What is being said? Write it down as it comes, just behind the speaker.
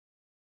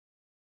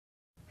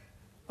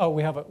Oh,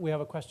 we have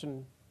a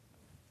question.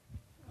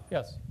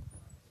 Yes.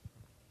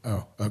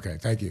 Oh, okay.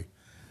 Thank you.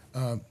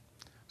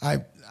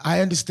 I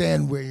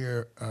understand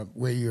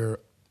where you're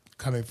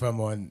coming from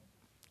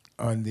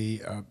on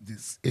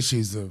these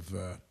issues of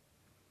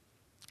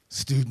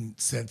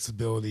student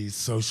sensibility,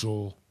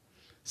 social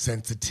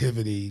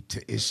sensitivity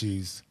to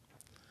issues,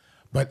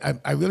 but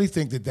I really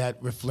think that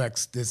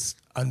reflects this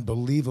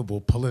unbelievable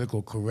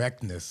political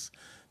correctness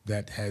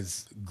that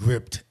has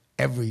gripped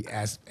every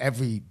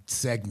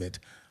segment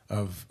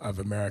of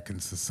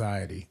American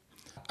society.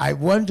 I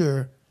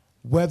wonder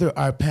whether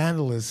our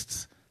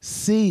panelists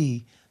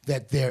see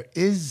that there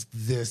is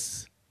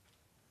this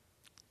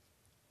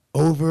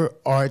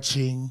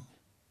overarching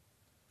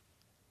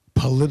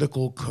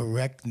political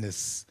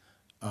correctness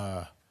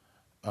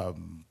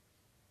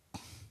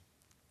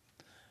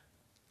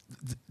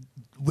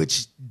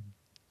which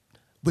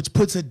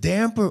puts a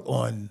damper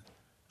on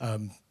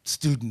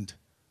student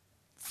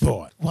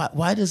thought.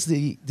 Why does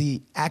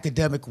the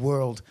academic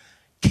world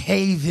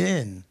cave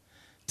in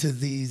to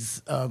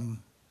these,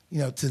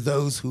 to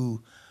those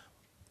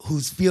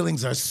whose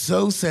feelings are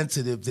so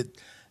sensitive that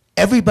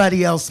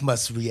everybody else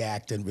must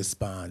react and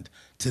respond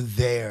to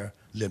their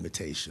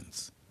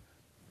limitations?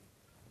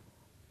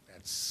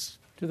 That's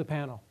to the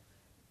panel.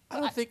 I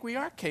don't think we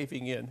are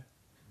caving in.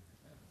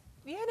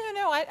 Yeah,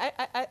 no.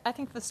 I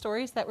think the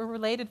stories that were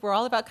related were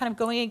all about kind of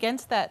going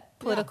against that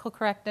political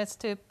correctness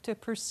to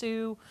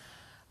pursue,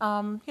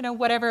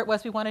 whatever it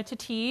was we wanted to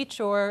teach,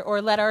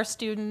 or let our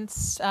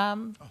students,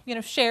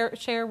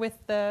 share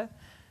with the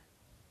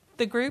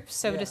group,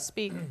 so to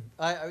speak.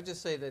 I would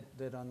just say that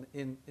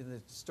in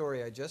the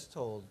story I just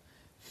told,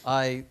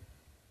 I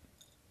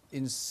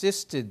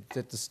insisted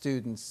that the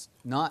students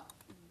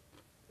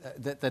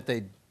that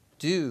they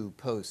do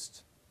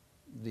post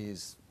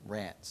these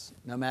rants,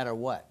 no matter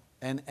what.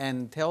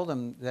 And tell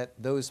them that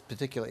those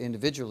particular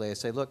individually, I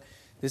say, look,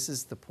 this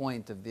is the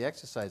point of the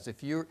exercise.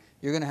 If you're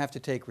going to have to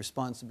take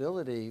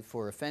responsibility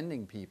for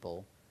offending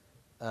people,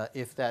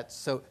 if that's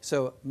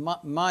so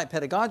my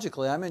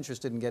pedagogically, I'm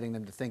interested in getting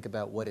them to think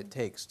about what it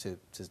takes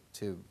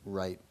to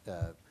write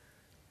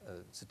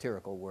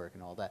satirical work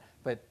and all that.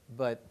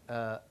 But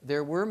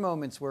there were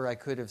moments where I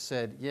could have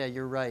said, yeah,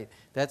 you're right.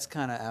 That's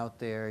kind of out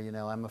there.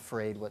 I'm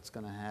afraid what's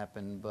going to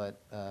happen,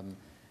 but.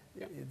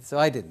 So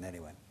I didn't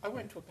anyway. I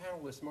went to a panel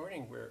this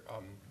morning where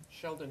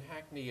Sheldon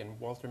Hackney and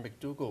Walter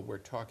McDougall were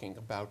talking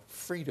about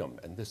freedom,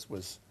 and this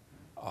was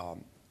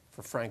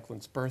for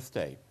Franklin's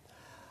birthday.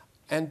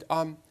 And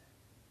at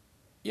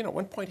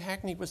one point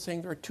Hackney was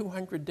saying there are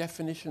 200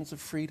 definitions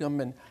of freedom,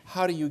 and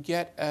how do you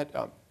get at,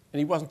 and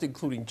he wasn't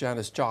including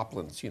Janis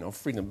Joplin's,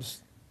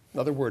 freedom's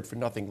another word for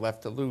nothing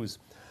left to lose.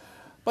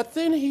 But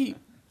then he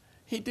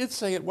did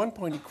say at one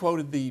point, he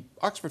quoted the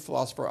Oxford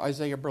philosopher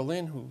Isaiah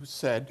Berlin, who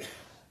said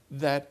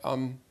that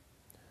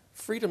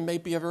freedom may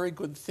be a very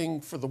good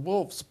thing for the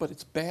wolves, but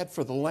it's bad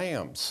for the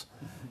lambs.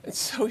 And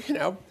so,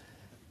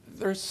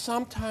 there's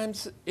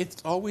sometimes,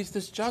 it's always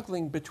this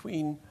juggling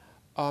between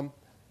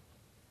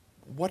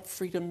what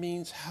freedom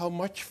means, how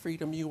much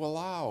freedom you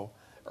allow,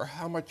 or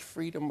how much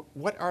freedom,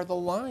 what are the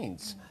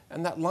lines?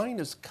 And that line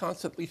is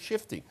constantly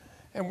shifting.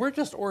 And we're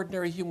just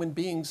ordinary human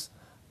beings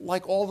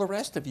like all the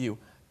rest of you,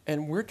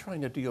 and we're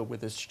trying to deal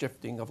with this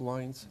shifting of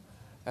lines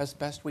as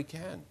best we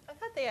can.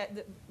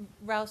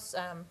 Rouse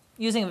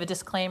using of a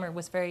disclaimer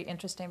was very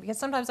interesting, because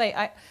sometimes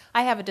I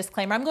have a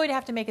disclaimer. I'm going to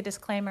have to make a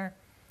disclaimer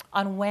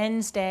on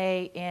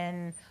Wednesday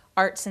in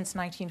Art Since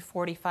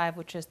 1945,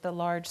 which is the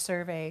large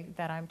survey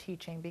that I'm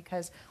teaching,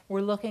 because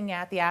we're looking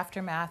at the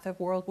aftermath of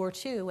World War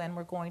II, and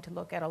we're going to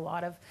look at a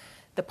lot of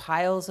the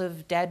piles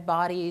of dead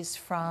bodies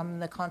from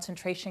the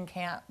concentration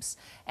camps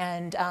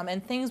and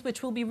things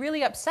which will be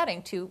really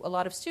upsetting to a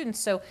lot of students.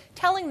 So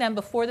telling them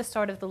before the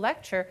start of the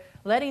lecture,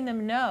 letting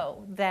them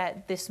know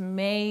that this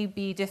may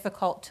be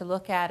difficult to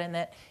look at, and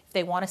that if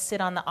they want to sit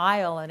on the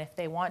aisle and if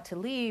they want to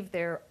leave,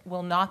 there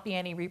will not be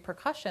any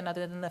repercussion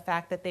other than the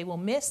fact that they will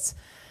miss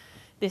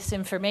this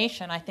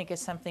information, I think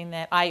is something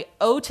that I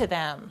owe to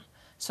them,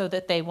 so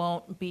that they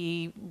won't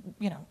be,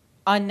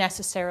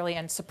 unnecessarily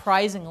and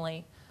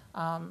surprisingly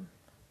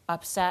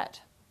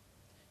upset.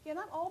 Yeah,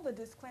 not all the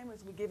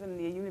disclaimers we give in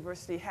the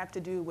university have to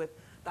do with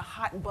the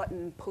hot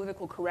button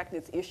political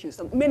correctness issues.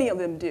 So many of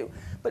them do.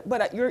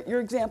 But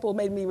your example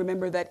made me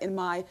remember that in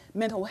my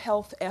mental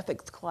health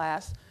ethics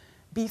class,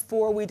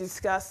 before we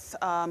discuss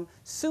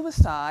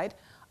suicide,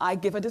 I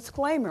give a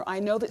disclaimer. I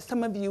know that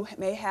some of you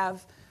may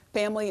have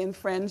family and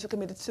friends who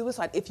committed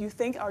suicide. If you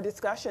think our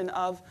discussion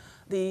of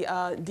the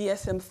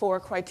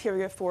DSM-4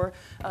 criteria for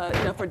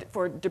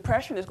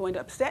depression is going to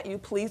upset you,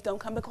 please don't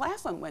come to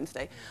class on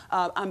Wednesday.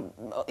 So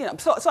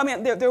I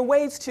mean, there are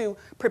ways to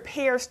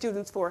prepare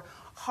students for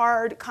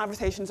hard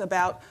conversations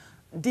about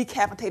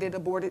decapitated,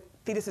 aborted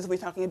fetuses we're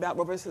talking about,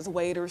 Roe versus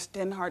Wade or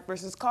Stenhart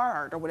versus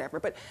Carhart or whatever.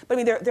 But I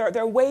mean, there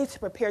are ways to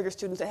prepare your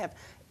students that have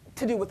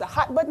to do with the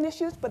hot button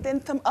issues, but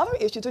then some other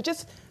issues are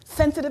just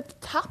sensitive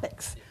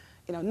topics,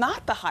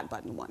 not the hot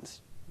button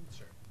ones.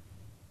 Sure.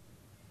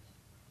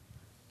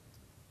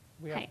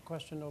 We have a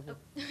question over.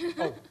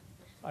 Oh,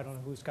 I don't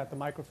know who's got the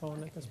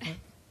microphone at this point.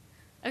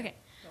 Okay.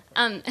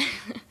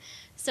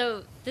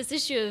 So this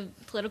issue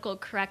of political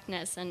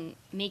correctness and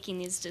making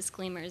these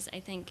disclaimers, I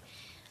think,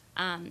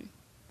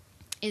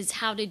 is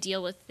how to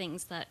deal with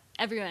things that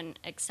everyone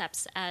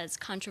accepts as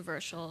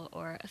controversial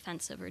or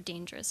offensive or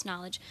dangerous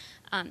knowledge.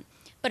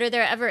 But are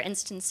there ever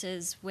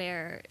instances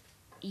where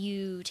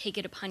you take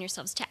it upon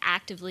yourselves to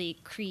actively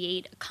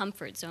create a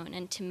comfort zone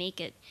and to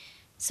make it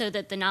so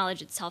that the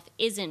knowledge itself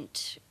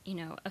isn't,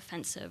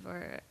 offensive,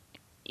 or,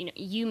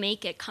 you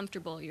make it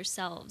comfortable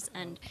yourselves?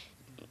 And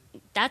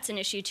that's an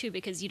issue too,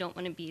 because you don't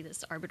want to be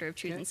this arbiter of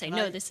truth and say,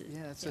 no, this is.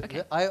 Yeah, that's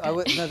okay.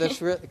 no,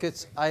 that's really,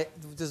 because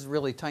this is a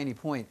really tiny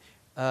point.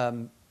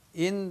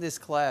 In this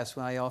class,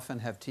 when I often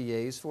have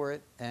TAs for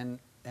it, and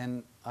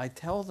I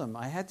tell them,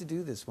 I had to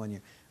do this one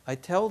year, I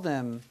tell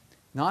them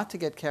not to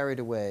get carried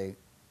away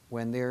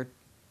when they're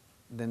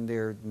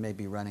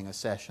maybe running a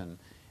session.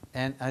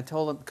 And I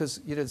told them,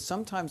 because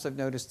sometimes I've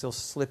noticed they'll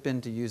slip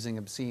into using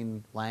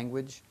obscene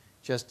language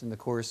just in the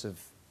course of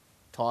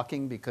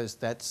talking, because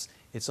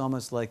it's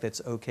almost like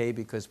that's okay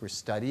because we're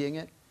studying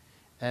it.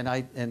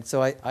 And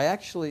so I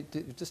actually,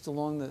 just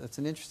along that's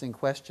an interesting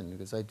question,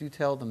 because I do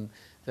tell them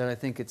that I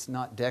think it's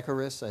not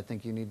decorous. I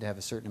think you need to have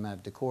a certain amount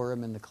of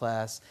decorum in the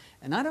class.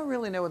 And I don't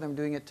really know whether I'm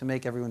doing it to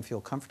make everyone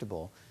feel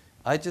comfortable.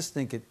 I just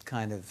think it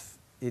kind of,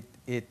 it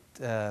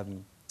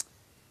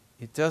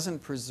doesn't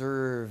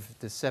preserve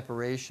the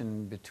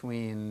separation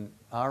between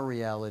our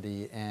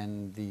reality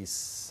and the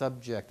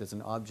subject as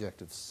an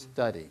object of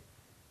study,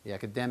 the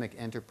academic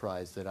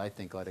enterprise that I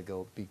think ought to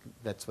go be,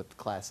 that's what the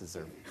classes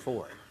are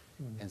for.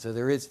 And so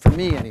there is, for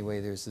me anyway,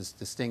 there's this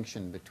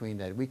distinction between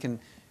that. We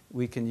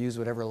can use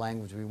whatever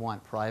language we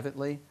want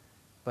privately,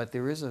 but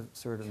there is a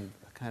sort of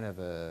kind of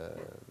a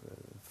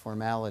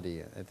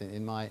formality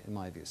in my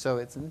view. So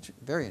it's a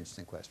very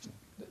interesting question.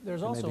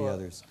 There's There may also be a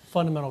others.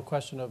 fundamental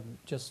question of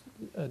just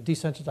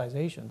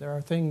desensitization. There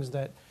are things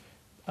that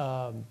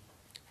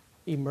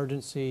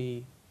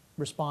emergency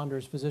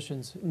responders,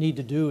 physicians need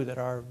to do that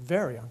are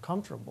very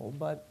uncomfortable,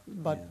 but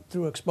Yeah.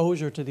 through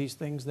exposure to these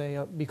things,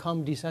 they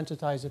become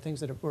desensitized to things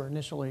that were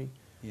initially,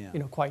 Yeah.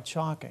 quite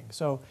shocking.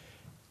 So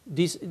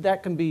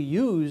that can be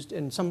used,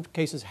 in some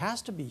cases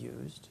has to be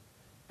used,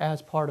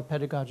 as part of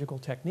pedagogical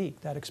technique,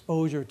 that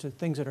exposure to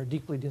things that are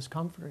deeply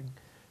discomforting,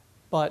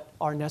 but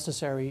are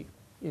necessary,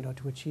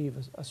 to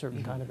achieve a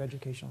certain kind of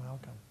educational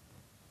outcome.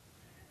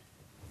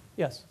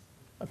 Yes,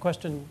 a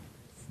question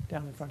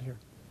down in front here.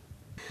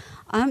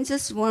 I'm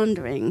just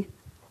wondering,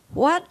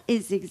 what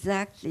is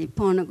exactly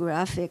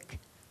pornographic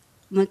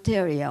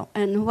material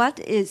and what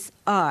is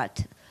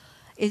art?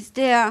 Is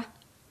there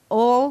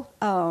all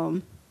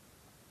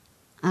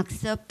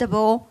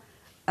acceptable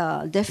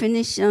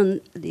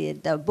definition,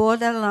 the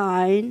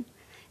borderline,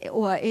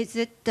 or is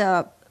it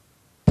the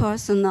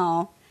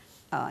personal,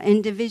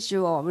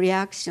 individual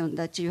reaction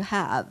that you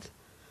have?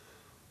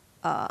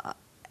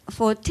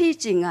 For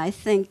teaching, I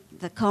think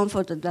the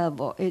comfort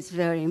level is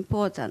very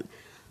important.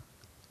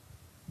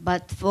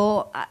 But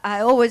I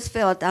always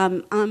felt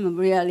I'm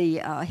really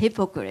a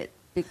hypocrite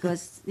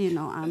because,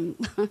 I'm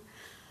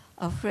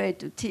afraid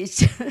to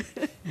teach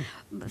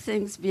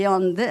things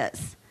beyond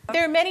this.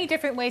 There are many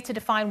different ways to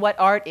define what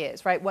art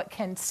is, right? What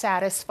can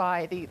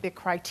satisfy the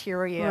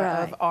criteria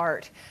of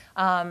art.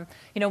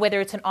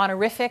 Whether it's an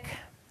honorific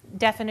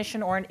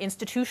definition or an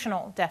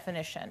institutional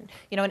definition.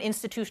 An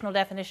institutional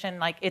definition,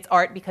 like it's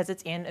art because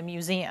it's in a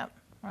museum,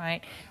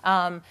 right?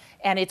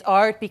 And it's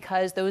art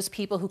because those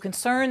people who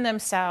concern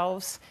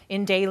themselves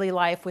in daily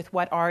life with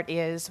what art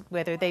is,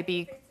 whether they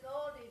be...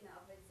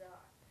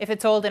 If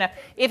it's old enough,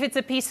 if it's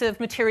a piece of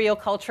material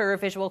culture or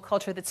visual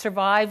culture that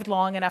survived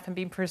long enough and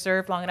been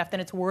preserved long enough, then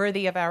it's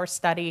worthy of our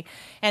study.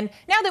 And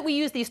now that we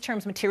use these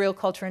terms, material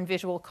culture and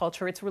visual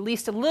culture, it's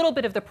released a little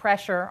bit of the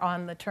pressure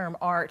on the term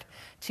art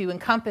to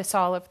encompass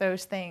all of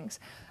those things.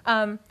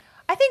 I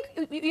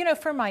think,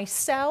 for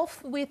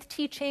myself, with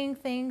teaching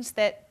things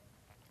that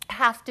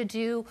have to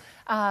do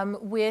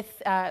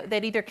with,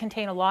 that either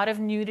contain a lot of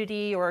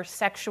nudity or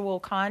sexual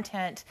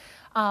content,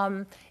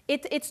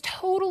 it's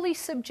totally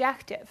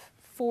subjective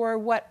for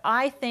what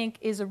I think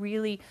is a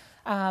really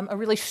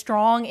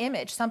strong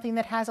image, something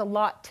that has a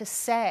lot to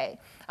say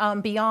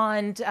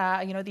beyond,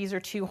 these are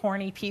two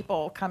horny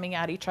people coming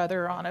at each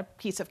other on a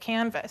piece of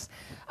canvas.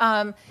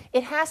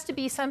 It has to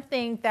be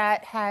something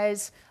that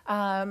has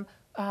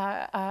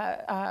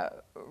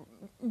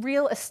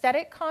real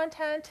aesthetic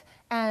content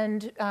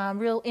and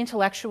real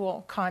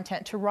intellectual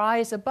content to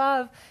rise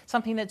above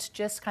something that's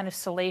just kind of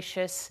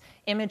salacious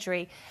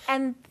imagery.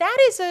 And that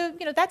is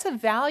that's a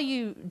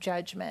value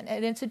judgment,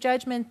 and it's a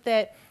judgment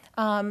that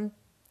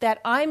that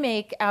I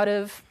make out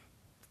of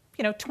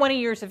 20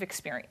 years of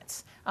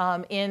experience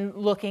in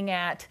looking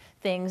at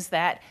things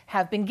that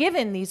have been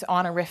given these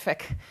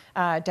honorific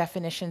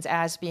definitions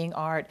as being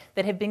art,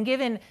 that have been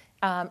given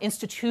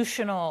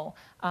institutional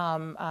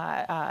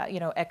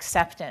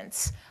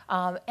acceptance.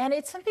 And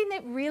it's something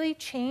that really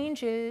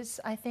changes,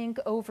 I think,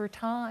 over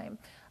time.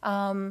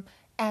 And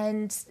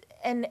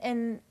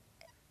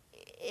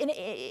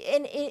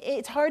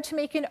it's hard to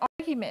make an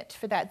argument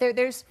for that.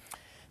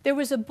 There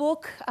was a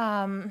book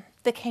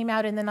that came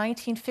out in the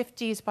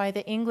 1950s by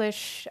the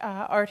English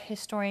art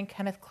historian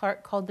Kenneth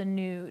Clark called The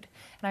Nude.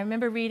 And I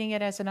remember reading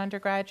it as an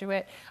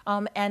undergraduate.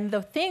 And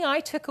the thing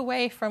I took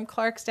away from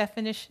Clark's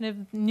definition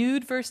of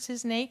nude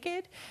versus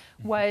naked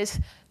was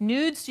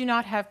nudes do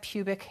not have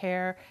pubic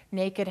hair,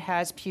 naked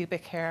has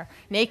pubic hair.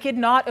 Naked,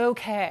 not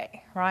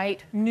okay,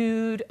 right?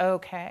 Nude,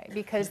 okay.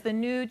 Because the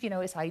nude,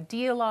 is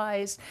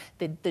idealized,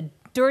 the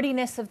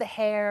dirtiness of the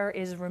hair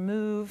is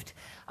removed,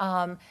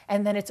 and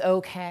then it's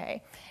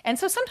okay. And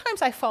so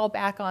sometimes I fall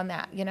back on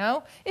that,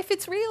 If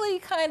it's really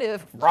kind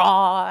of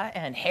raw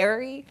and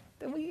hairy,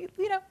 then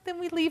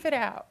we leave it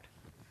out.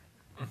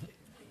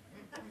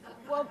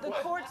 Well, the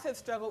courts have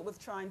struggled with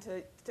trying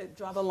to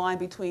draw the line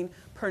between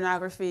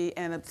pornography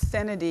and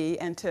obscenity,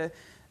 and to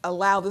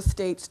allow the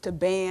states to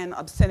ban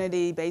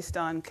obscenity based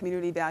on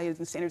community values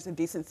and standards of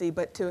decency,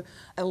 but to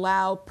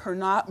allow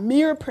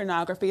mere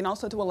pornography, and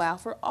also to allow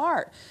for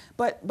art.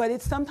 But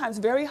it's sometimes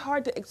very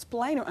hard to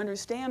explain or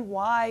understand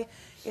why,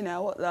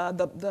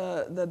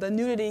 the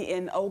nudity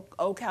in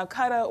O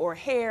Calcutta or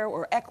hair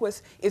or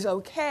Equus is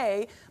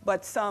okay,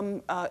 but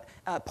some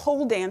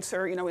pole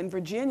dancer, in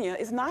Virginia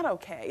is not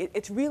okay.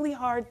 It's really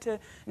hard to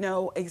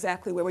know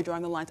exactly where we're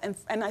drawing the lines.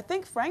 And I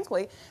think,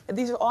 frankly, that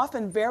these are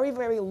often very,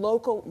 very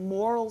local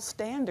moral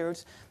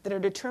standards that are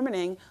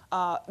determining,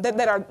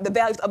 that are the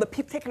values of the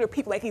particular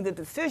people making the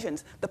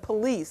decisions, the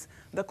police,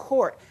 the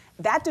court.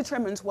 That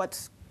determines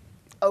what's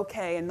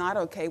okay and not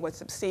okay, what's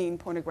obscene,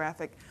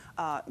 pornographic,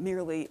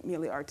 merely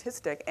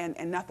artistic,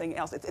 and nothing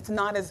else. It's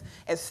not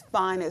as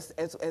fine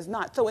as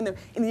not. So in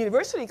the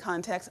university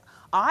context,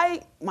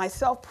 I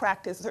myself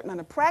practice a certain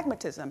amount of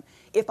pragmatism.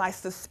 If I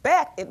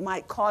suspect it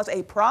might cause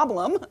a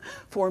problem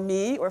for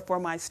me or for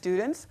my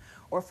students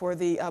or for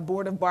the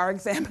Board of Bar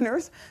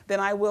Examiners,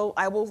 then I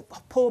will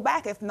pull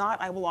back. If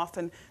not, I will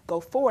often go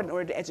forward in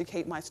order to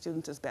educate my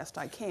students as best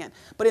I can.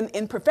 But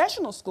in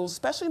professional schools,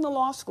 especially in the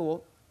law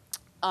school,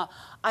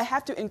 I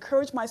have to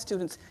encourage my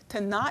students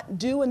to not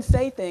do and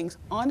say things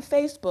on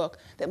Facebook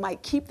that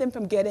might keep them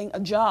from getting a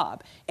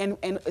job. And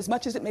as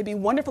much as it may be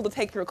wonderful to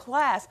take your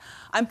class,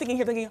 I'm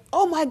thinking,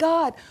 oh my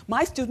God,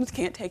 my students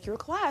can't take your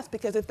class,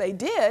 because if they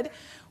did,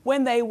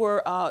 when they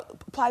were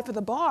applied for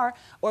the bar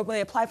or when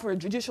they applied for a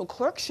judicial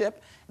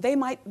clerkship, they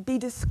might be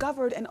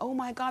discovered, and oh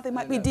my God, they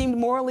might be deemed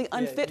morally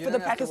unfit for the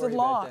practice of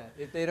law.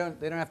 If they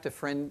don't have to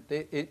friend.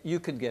 You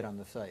could get on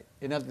the site.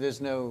 There's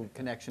no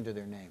connection to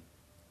their name.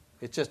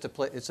 It's just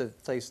it's a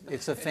place.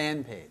 It's a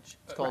fan page.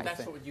 It's called.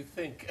 That's what you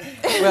think.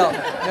 Well,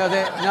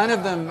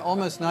 no,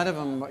 almost none of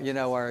them, are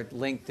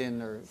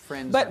LinkedIn or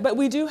friends. But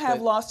we do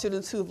have law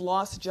students who have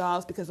lost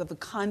jobs because of the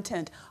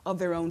content of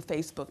their own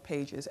Facebook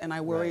pages, and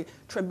I worry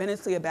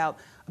tremendously about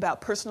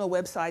personal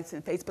websites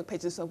and Facebook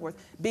pages and so forth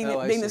being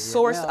the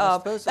source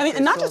of.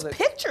 And not just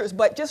pictures,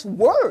 but just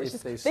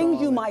words,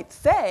 things you might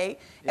say,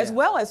 as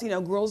well as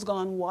Girls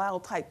Gone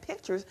Wild type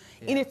pictures,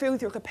 interfere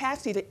with your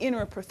capacity to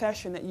enter a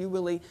profession that you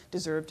really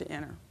deserve to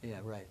enter. Yeah,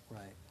 right.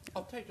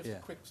 I'll tell you just a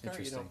quick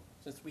story.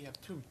 Since we have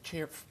two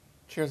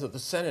chairs of the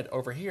Senate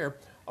over here,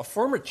 a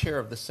former chair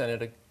of the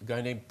Senate, a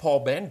guy named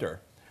Paul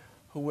Bender,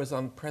 who was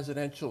on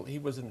he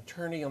was an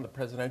attorney on the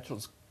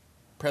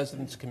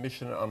President's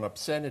Commission on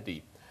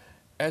Obscenity.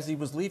 As he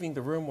was leaving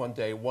the room one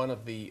day, one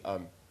of the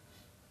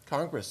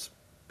Congress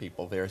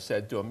people there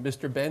said to him,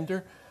 "Mr.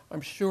 Bender,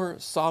 I'm sure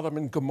Sodom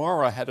and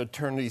Gomorrah had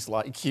attorneys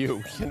like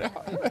you."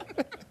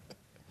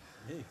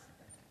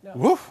 No.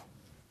 Woof.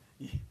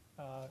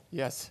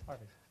 Yes.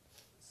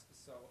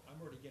 So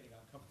I'm already getting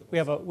uncomfortable.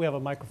 We have a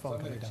microphone. So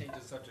I'm coming going to down.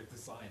 change the subject to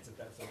science, if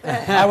that's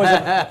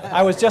okay.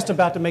 I was just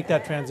about to make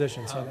that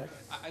transition. So that.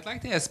 I'd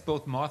like to ask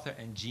both Martha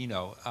and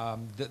Gino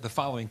the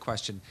following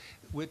question.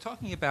 We're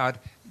talking about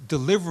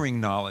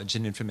delivering knowledge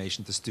and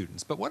information to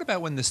students, but what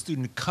about when the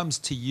student comes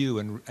to you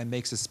and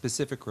makes a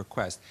specific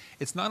request?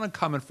 It's not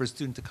uncommon for a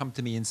student to come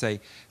to me and say,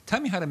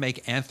 "Tell me how to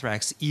make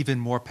anthrax even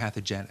more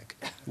pathogenic.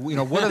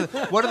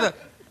 What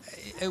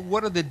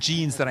are the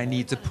genes that I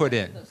need to put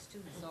in?"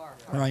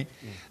 Right.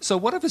 So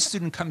what if a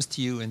student comes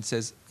to you and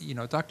says,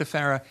 "Dr.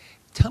 Farah,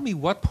 tell me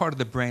what part of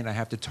the brain I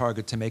have to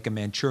target to make a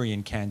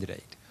Manchurian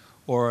candidate?"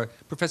 Or,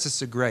 "Professor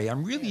Segre,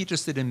 I'm really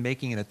interested in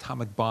making an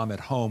atomic bomb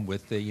at home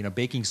with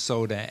baking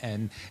soda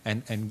and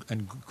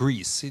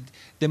grease.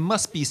 There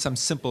must be some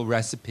simple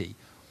recipe."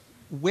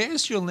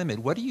 Where's your limit?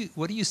 What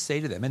do you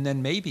say to them? And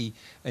then maybe,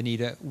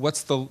 Anita,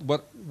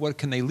 what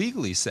can they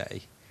legally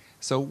say?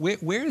 So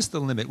where is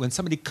the limit when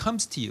somebody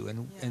comes to you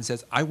and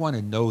says, "I want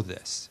to know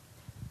this"?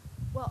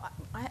 Well,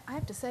 I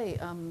have to say,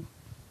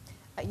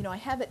 I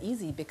have it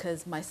easy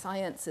because my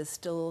science is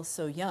still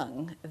so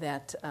young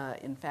that,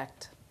 in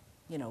fact,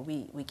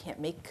 we can't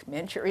make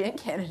Manchurian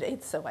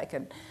candidates, so I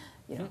can,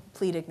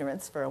 plead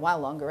ignorance for a while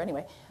longer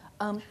anyway.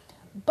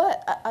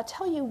 But I'll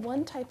tell you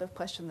one type of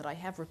question that I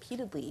have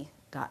repeatedly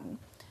gotten.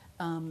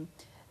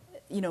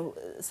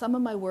 Some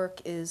of my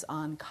work is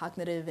on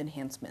cognitive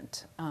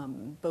enhancement,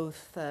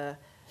 both,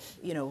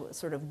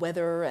 sort of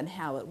whether and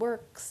how it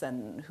works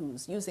and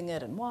who's using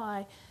it and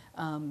why.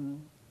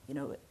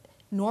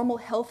 normal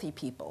healthy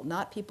people,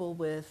 not people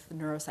with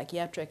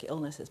neuropsychiatric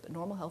illnesses, but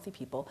normal healthy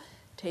people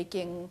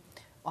taking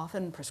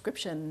often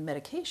prescription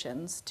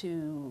medications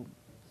to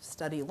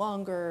study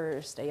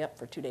longer, stay up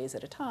for 2 days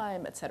at a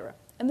time, et cetera.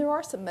 And there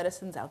are some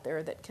medicines out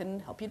there that can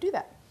help you do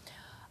that.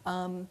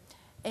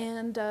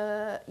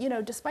 You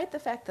know, despite the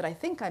fact that I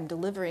think I'm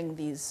delivering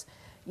these,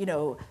 you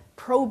know,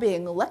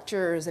 probing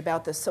lectures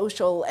about the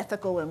social,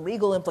 ethical, and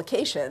legal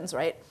implications,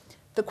 right?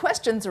 The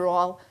questions are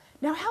all,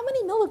 now how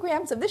many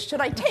milligrams of this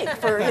should I take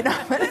for, you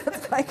know,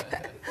 it's like,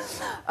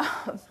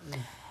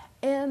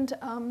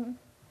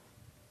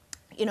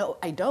 you know,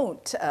 I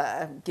don't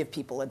give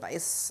people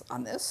advice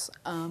on this,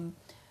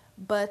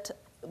 but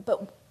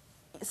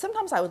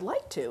sometimes I would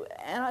like to.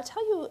 And I'll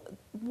tell you,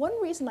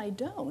 one reason I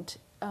don't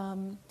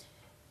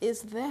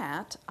is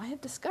that I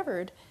have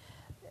discovered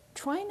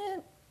trying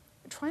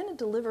to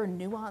deliver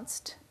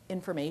nuanced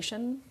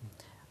information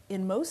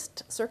in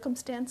most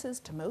circumstances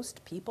to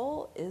most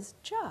people is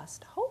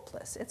just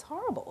hopeless. It's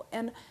horrible.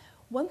 And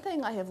one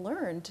thing I have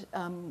learned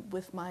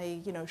with my,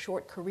 you know,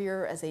 short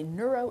career as a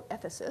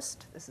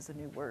neuroethicist, this is a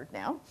new word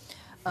now,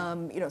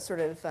 you know, sort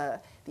of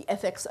the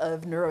ethics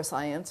of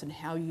neuroscience and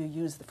how you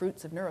use the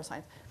fruits of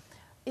neuroscience,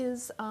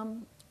 is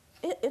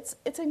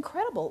it's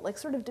incredible. Like,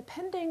 sort of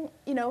depending,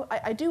 you know,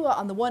 I do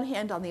on the one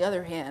hand, on the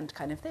other hand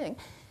kind of thing.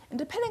 And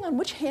depending on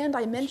which hand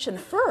I mention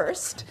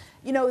first,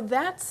 you know,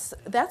 that's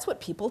what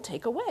people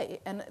take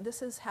away. And this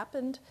has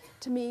happened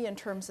to me in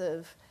terms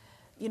of,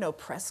 you know,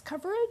 press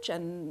coverage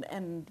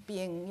and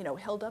being, you know,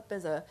 held up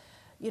as a,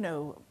 you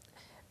know,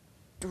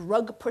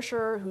 drug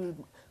pusher who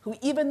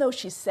even though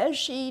she says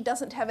she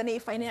doesn't have any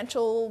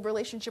financial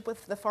relationship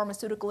with the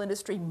pharmaceutical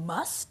industry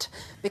must,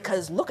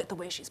 because look at the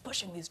way she's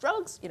pushing these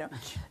drugs, you know,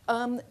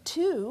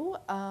 to,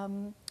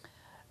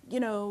 you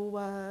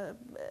know,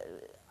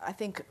 I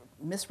think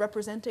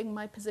misrepresenting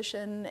my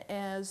position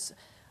as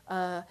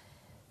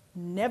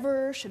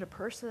never should a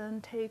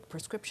person take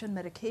prescription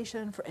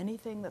medication for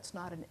anything that's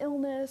not an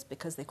illness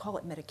because they call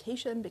it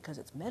medication because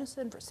it's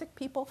medicine for sick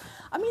people.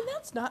 I mean,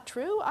 that's not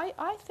true.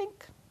 I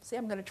think, see,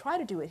 I'm going to try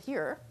to do it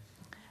here,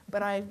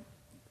 but I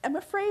am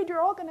afraid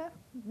you're all going to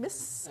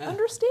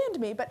misunderstand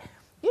me. But,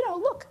 you know,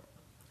 look,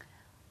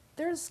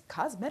 there's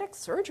cosmetic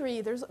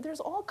surgery. There's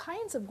all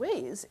kinds of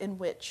ways in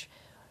which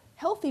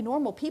healthy,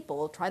 normal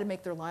people try to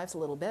make their lives a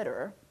little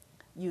better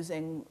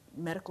using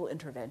medical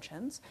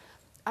interventions.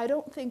 I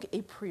don't think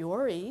a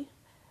priori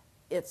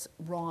it's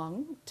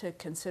wrong to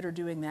consider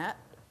doing that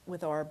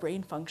with our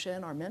brain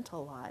function, our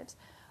mental lives.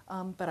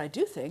 But I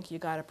do think you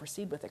got to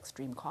proceed with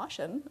extreme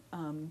caution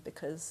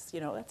because, you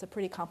know, that's a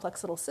pretty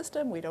complex little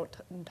system. We don't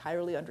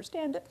entirely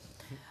understand it.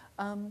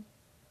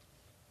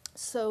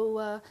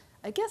 So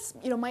I guess,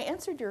 you know, my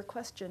answer to your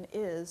question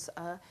is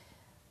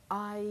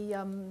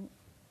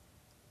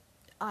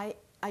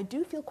I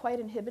do feel quite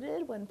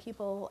inhibited when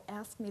people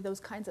ask me those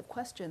kinds of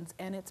questions,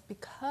 and it's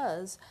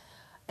because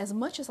as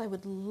much as I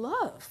would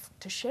love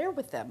to share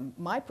with them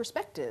my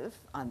perspective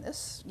on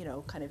this, you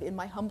know, kind of in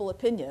my humble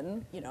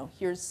opinion, you know,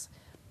 here's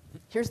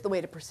the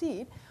way to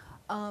proceed,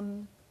 I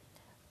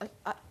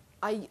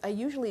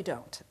usually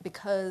don't,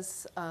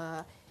 because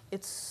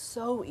it's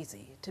so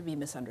easy to be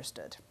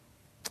misunderstood.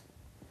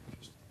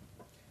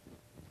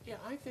 Yeah,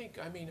 I think,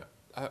 I mean,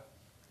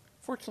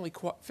 fortunately,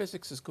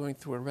 physics is going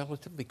through a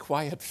relatively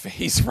quiet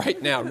phase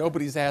right now.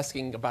 Nobody's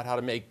asking about how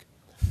to make,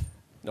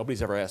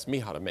 nobody's ever asked me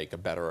how to make a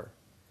better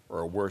or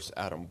a worse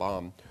atom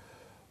bomb.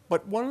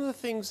 But one of the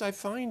things I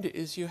find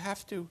is you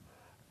have to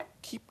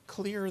keep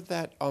clear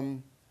that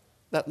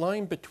that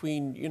line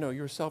between, you know,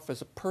 yourself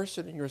as a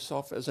person and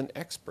yourself as an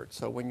expert.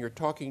 So when you're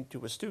talking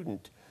to a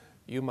student,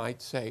 you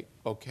might say,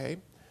 okay,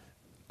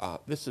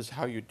 this is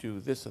how you do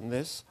this and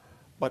this,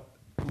 but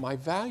my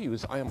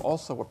values, I am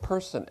also a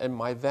person, and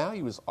my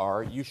values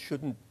are you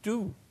shouldn't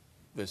do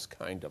this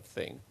kind of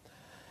thing.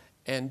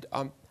 And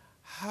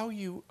how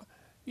you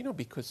know,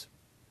 because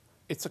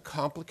it's a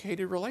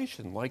complicated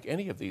relation, like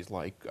any of these,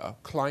 like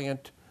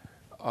client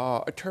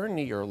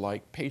attorney or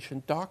like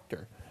patient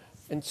doctor.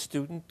 And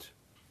student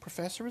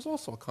professor is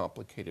also a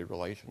complicated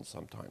relation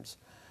sometimes.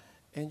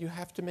 And you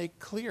have to make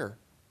clear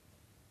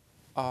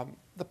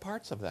the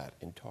parts of that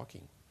in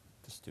talking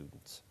to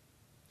students.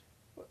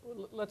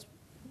 Let's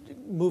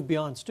move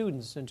beyond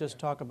students and just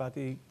talk about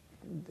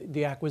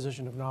the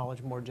acquisition of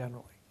knowledge more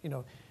generally. You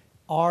know,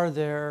 are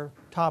there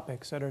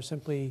topics that are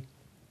simply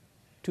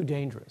too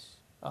dangerous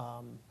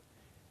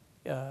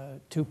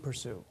to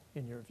pursue,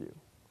 in your view?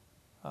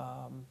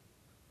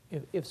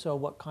 If so,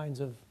 what kinds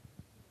of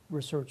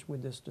research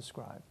would this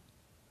describe?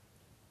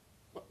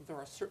 Well, there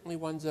are certainly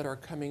ones that are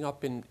coming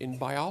up in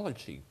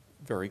biology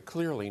very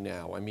clearly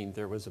now. I mean,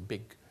 there was a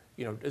big,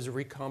 you know, is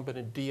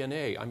recombinant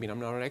DNA. I mean, I'm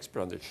not an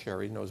expert on this.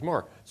 Sherry knows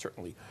more,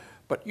 certainly.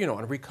 But, you know,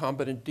 on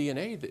recombinant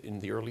DNA in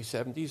the early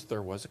 70s,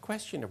 there was a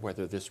question of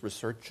whether this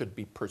research should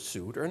be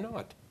pursued or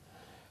not.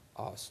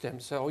 Stem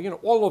cell, you know,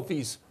 all of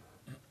these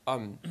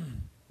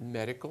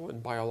medical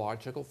and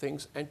biological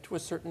things, and to a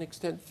certain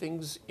extent,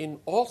 things in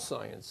all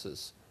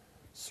sciences,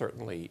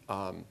 certainly.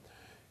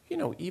 You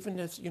know, even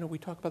as, you know, we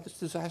talk about this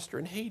disaster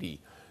in Haiti,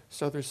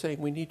 So they're saying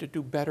we need to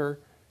do better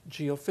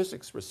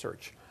geophysics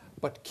research.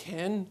 But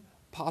can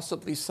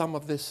possibly some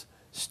of this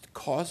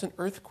cause an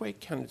earthquake?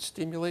 Can it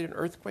stimulate an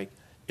earthquake?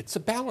 It's a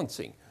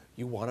balancing.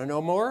 You want to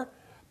know more,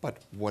 but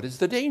what is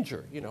the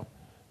danger? You know,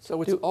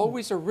 so it's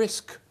always a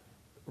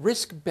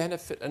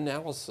risk-benefit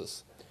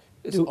analysis.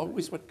 Is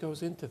always what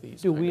goes into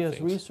these. Do kind we of as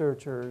things.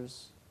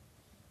 researchers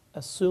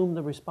assume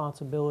the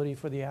responsibility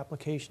for the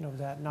application of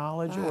that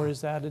knowledge, or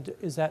is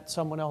that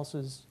someone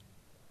else's?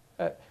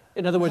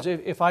 In other words,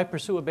 if I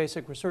pursue a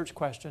basic research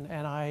question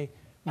and I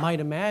might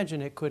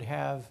imagine it could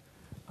have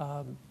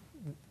horrendous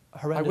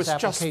I was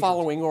applications. just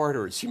following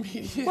orders. You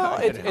mean? Yeah,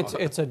 Well, you know.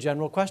 it's a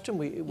general question.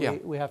 Yeah.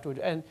 We have to,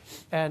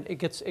 and it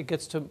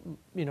gets to,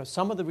 you know,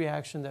 some of the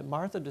reaction that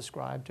Martha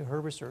described to her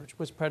research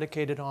was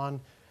predicated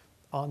on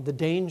the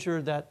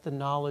danger that the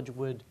knowledge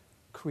would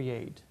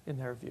create in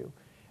their view,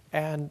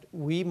 and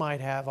we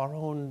might have our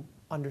own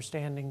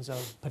understandings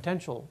of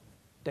potential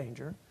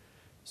danger.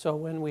 So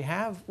when we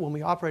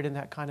operate in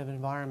that kind of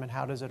environment,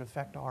 how does it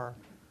affect our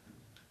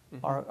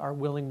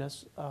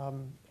willingness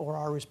or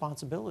our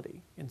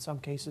responsibility, in some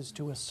cases,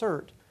 to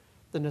assert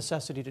the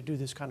necessity to do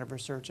this kind of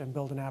research and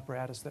build an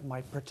apparatus that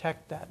might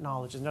protect that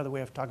knowledge? Is another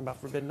way of talking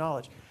about forbidden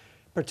knowledge,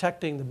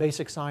 protecting the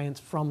basic science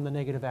from the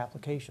negative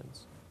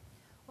applications.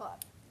 Well,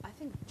 I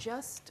think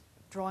just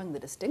drawing the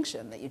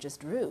distinction that you just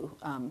drew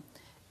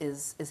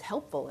is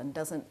helpful and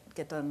doesn't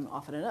get done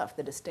often enough.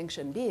 The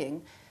distinction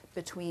being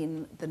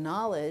between the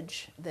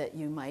knowledge that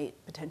you might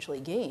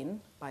potentially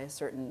gain by a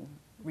certain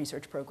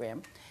research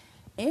program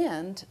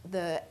and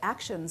the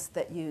actions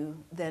that you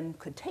then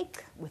could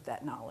take with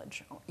that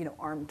knowledge, you know,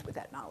 armed with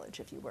that knowledge,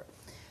 if you were.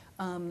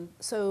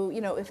 So, you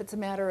know, if it's a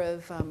matter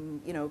of,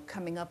 you know,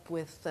 coming up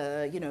with,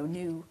 you know,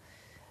 new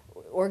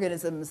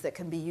organisms that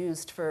can be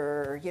used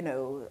for, you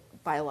know,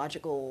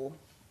 biological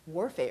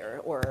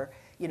warfare, or,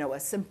 you know, a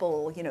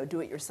simple, you know,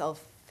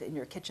 do-it-yourself in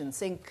your kitchen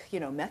sink, you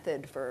know,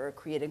 method for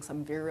creating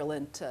some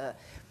virulent,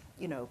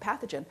 you know,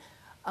 pathogen.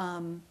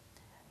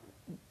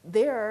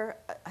 There,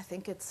 I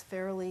think it's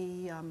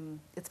fairly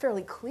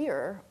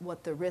clear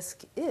what the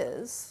risk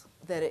is,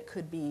 that it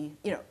could be,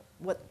 you know,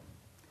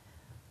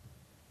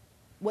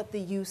 what the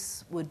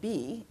use would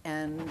be,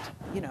 and,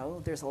 you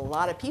know, there's a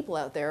lot of people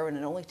out there, and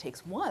it only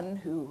takes one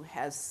who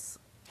has,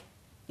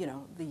 you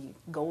know, the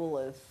goal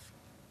of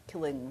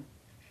killing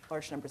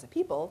large numbers of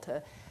people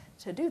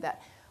to do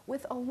that.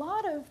 With a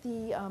lot of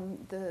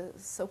the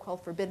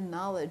so-called forbidden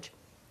knowledge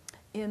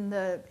in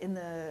the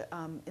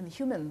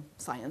human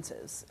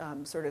sciences,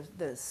 sort of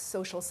the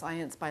social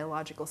science,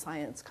 biological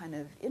science kind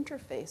of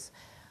interface,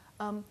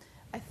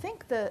 I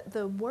think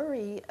the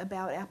worry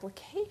about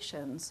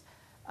applications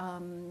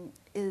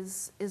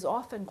is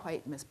often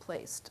quite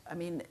misplaced. I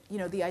mean, you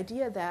know, the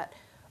idea that,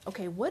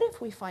 okay, what if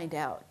we find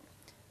out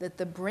that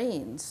the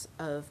brains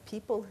of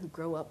people who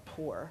grow up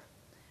poor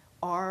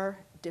are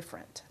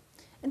different?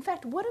 In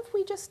fact, what if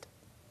we just,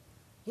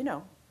 you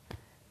know,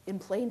 in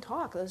plain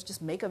talk, let's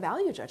just make a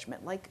value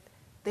judgment, like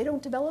they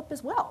don't develop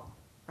as well,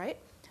 right?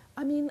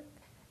 I mean,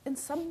 in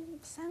some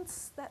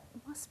sense, that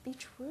must be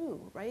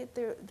true, right?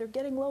 They're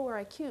getting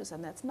lower IQs,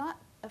 and that's not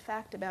a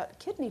fact about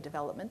kidney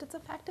development, it's a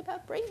fact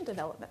about brain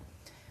development.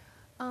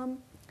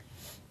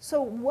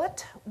 So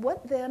what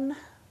then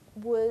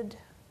would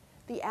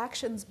the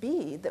actions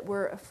be that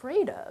we're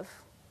afraid of?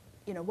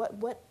 You know,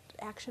 what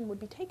action would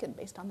be taken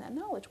based on that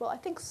knowledge? Well, I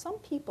think some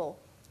people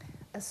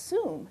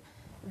assume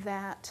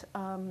that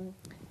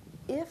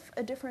if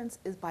a difference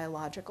is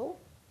biological,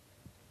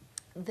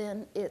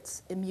 then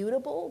it's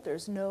immutable.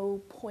 There's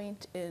no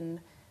point in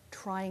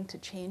trying to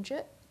change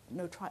it,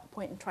 no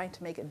point in trying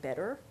to make it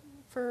better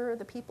for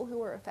the people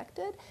who are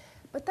affected.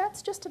 But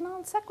that's just a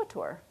non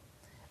sequitur.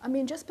 I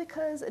mean, just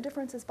because a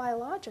difference is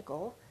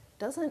biological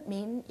doesn't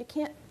mean you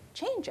can't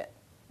change it,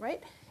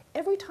 right?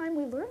 Every time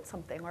we learn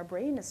something, our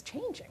brain is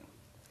changing.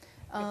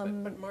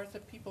 But Martha,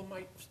 people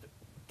might,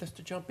 just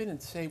to jump in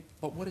and say,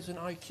 but what does an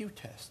IQ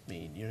test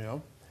mean, you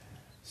know?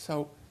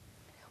 So.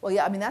 Well,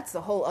 yeah, I mean, that's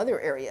the whole other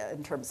area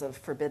in terms of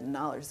forbidden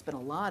knowledge. There's been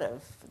a lot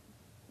of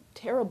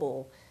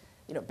terrible,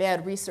 you know,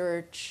 bad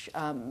research,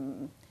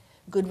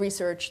 good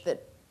research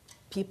that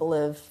people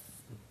have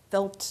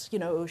felt, you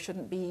know,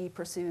 shouldn't be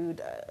pursued,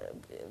 a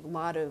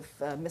lot of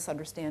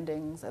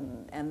misunderstandings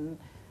and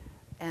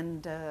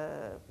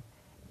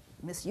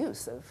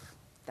misuse of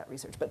that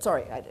research. But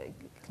sorry, I continue.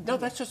 No,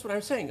 that's just what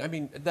I'm saying. I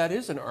mean, that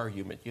is an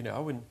argument, you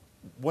know, and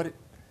what it.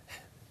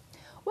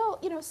 Well,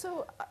 you know,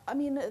 so, I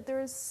mean,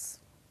 there's,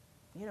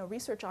 you know,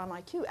 research on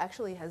IQ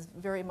actually has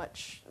very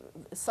much,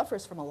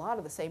 suffers from a lot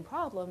of the same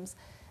problems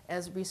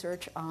as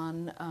research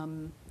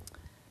on,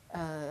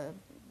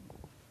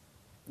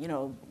 you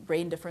know,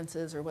 brain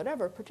differences or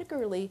whatever,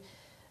 particularly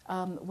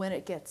when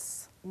it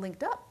gets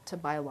linked up to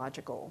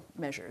biological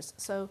measures.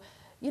 So,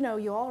 you know,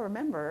 you all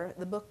remember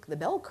the book, The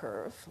Bell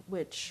Curve,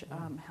 which,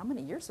 how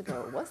many years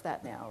ago was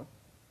that now?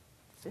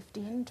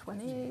 15,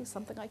 20,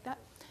 something like that?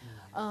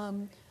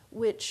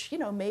 Which, you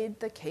know,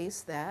 made the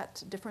case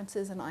that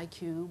differences in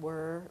IQ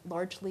were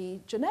largely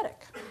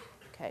genetic,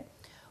 okay?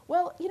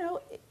 Well, you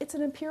know, it's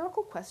an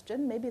empirical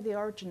question. Maybe they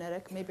are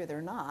genetic, maybe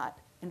they're not.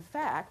 In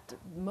fact,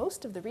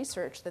 most of the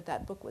research that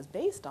that book was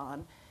based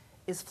on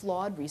is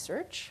flawed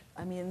research.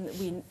 I mean,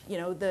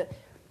 the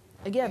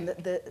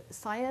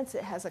science,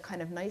 it has a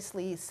kind of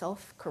nicely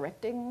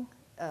self-correcting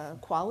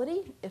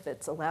quality if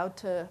it's allowed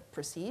to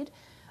proceed.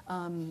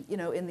 In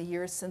the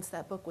years since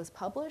that book was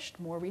published,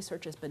 more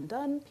research has been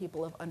done.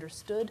 People have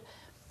understood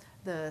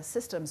the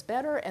systems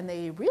better, and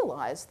they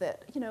realize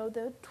that,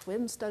 the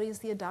twin studies,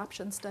 the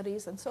adoption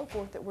studies, and so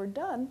forth that were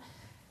done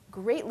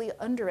greatly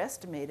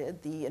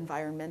underestimated the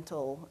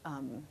environmental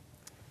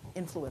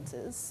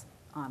influences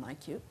on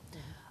IQ.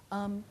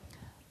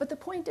 But the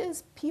point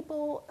is,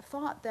 people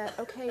thought that,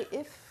 okay,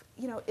 if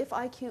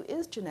IQ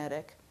is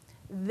genetic,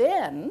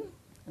 then,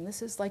 and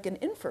this is like an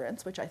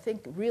inference, which I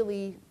think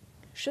really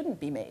shouldn't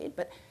be made,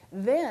 but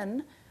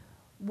then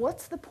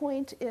what's the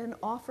point in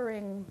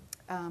offering,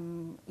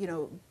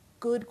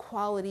 good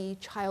quality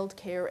child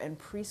care and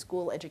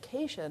preschool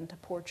education to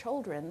poor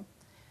children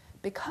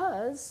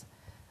because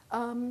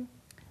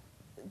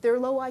their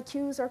low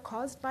IQs are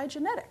caused by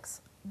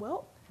genetics?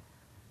 Well,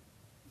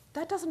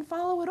 that doesn't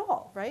follow at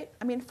all, right?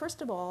 I mean,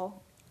 first of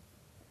all,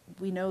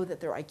 we know that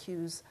their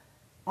IQs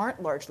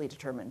aren't largely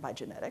determined by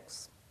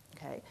genetics,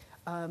 okay?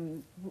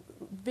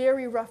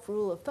 Very rough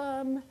rule of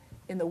thumb,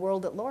 in the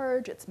world at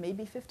large, it's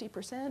maybe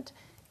 50%.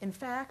 In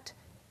fact,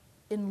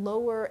 in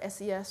lower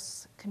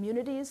SES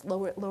communities,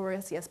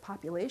 lower SES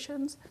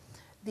populations,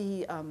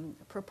 the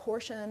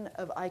proportion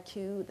of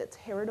IQ that's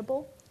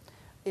heritable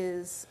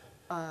is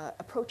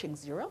approaching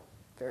 0.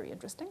 Very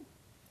interesting.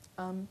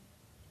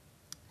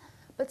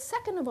 But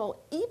second of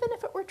all, even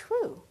if it were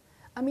true,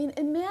 I mean,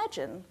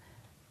 imagine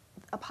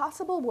a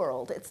possible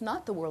world, it's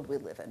not the world we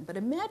live in, but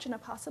imagine a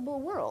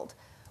possible world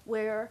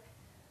where,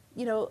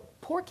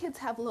 poor kids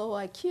have low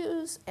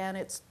IQs and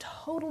it's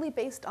totally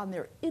based on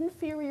their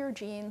inferior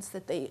genes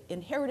that they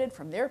inherited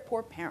from their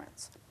poor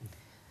parents.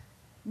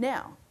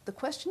 Now, the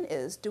question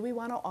is, do we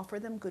want to offer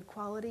them good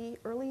quality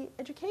early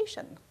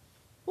education?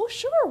 Well,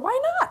 sure, why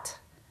not?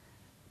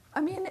 I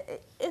mean,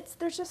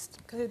 there's just...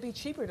 Because it'd be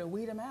cheaper to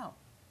weed them out.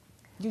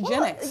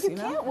 Eugenics, well, you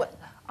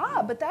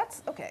can't. But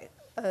that's, okay.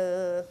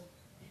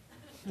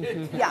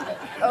 Yeah,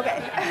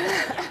 okay.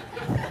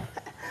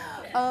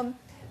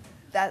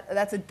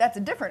 That's a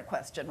different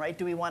question, right?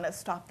 Do we want to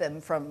stop them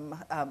from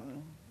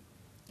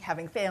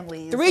having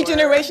families? 3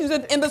 generations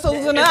of imbeciles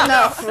is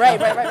enough.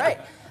 Right.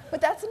 But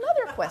that's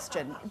another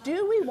question.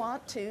 Do we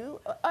want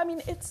to,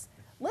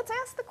 let's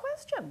ask the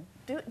question.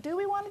 Do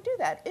we want to do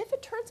that? If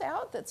it turns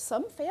out that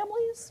some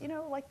families,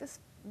 like this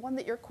one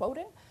that you're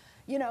quoting,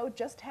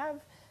 just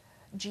have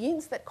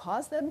genes that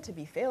cause them to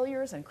be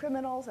failures and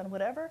criminals and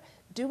whatever,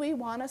 do we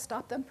want to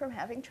stop them from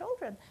having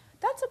children?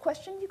 That's a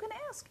question you can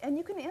ask, and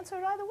you can answer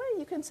it either way.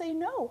 You can say,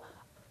 no,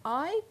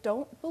 I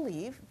don't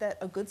believe that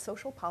a good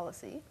social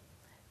policy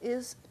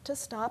is to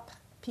stop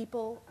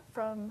people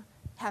from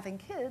having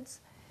kids,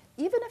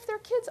 even if their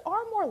kids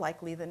are more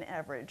likely than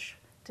average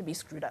to be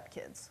screwed up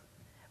kids,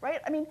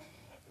 right? I mean,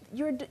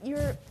 your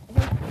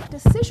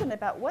decision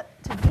about what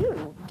to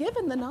do,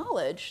 given the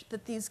knowledge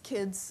that these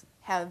kids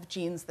have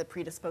genes that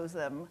predispose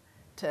them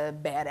to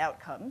bad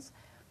outcomes,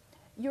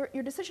 your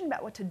decision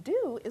about what to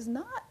do is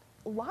not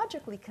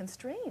logically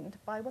constrained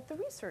by what the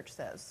research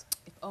says.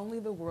 If only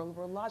the world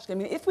were logical. I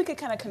mean, if we could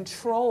kind of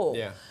control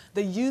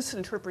the use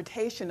and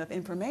interpretation of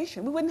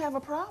information, we wouldn't have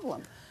a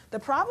problem. The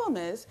problem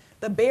is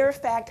the bare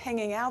fact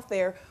hanging out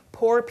there,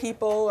 poor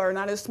people are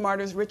not as smart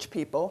as rich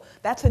people.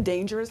 That's a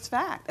dangerous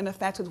fact. And the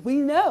fact is we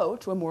know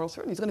to a moral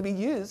certainty it's going to be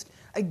used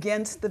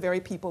against the very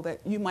people that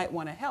you might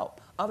want to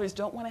help. Others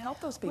don't want to help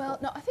those people. Well,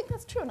 no, I think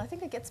that's true. And I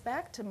think it gets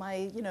back to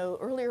my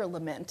earlier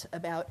lament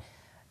about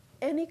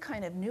any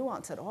kind of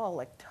nuance at all,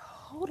 like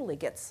totally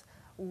gets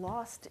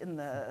lost in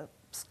the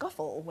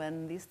scuffle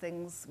when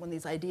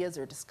these ideas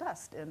are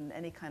discussed in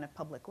any kind of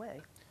public way.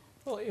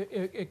 Well,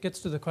 it gets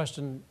to the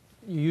question,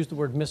 you used the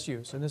word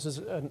misuse, and this is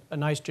a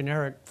nice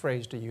generic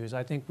phrase to use.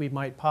 I think we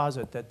might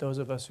posit that those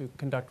of us who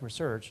conduct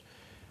research,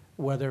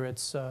 whether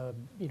it's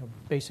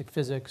basic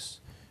physics,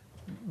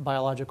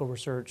 biological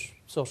research,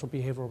 social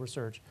behavioral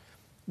research,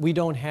 we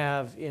don't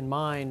have in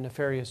mind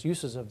nefarious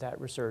uses of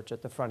that research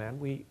at the front end.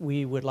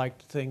 We would like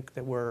to think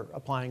that we're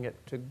applying it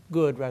to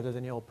good rather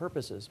than ill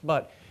purposes.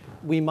 But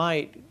we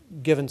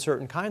might, given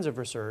certain kinds of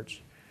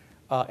research,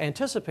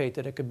 anticipate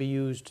that it could be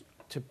used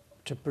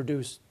to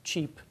produce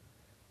cheap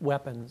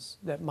weapons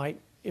that might,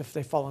 if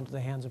they fall into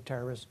the hands of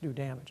terrorists, do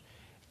damage.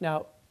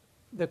 Now,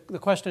 the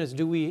question is,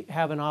 do we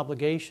have an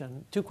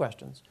obligation? 2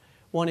 questions.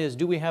 One is,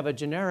 do we have a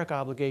generic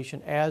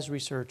obligation as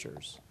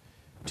researchers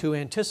to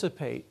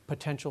anticipate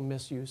potential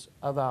misuse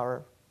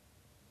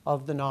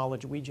of the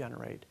knowledge we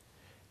generate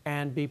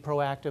and be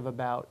proactive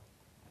about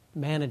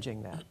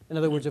managing that? In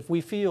other words, if we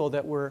feel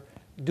that we're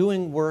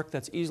doing work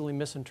that's easily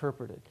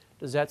misinterpreted,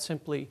 does that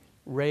simply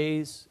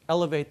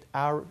elevate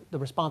the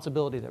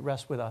responsibility that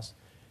rests with us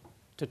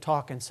to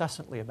talk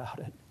incessantly about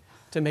it,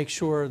 to make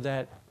sure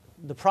that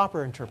the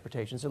proper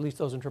interpretations, at least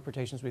those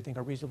interpretations we think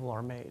are reasonable,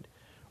 are made?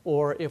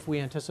 Or if we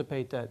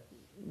anticipate that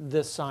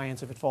this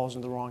science, if it falls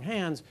into the wrong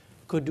hands,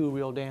 could do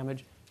real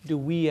damage, do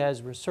we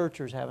as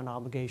researchers have an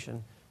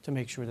obligation to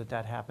make sure that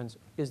that happens.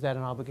 Is that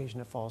an obligation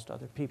that falls to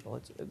other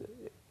people?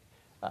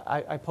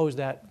 I pose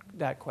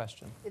that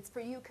question. It's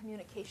for you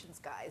communications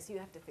guys. You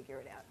have to figure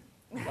it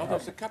out. Well,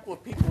 there's a couple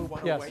of people who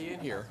want to Yes. weigh in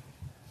here.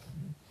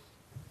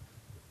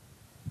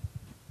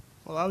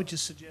 Well, I would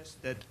just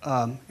suggest that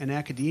in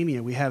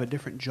academia, we have a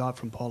different job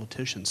from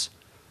politicians.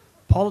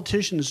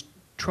 Politicians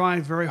try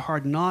very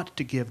hard not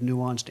to give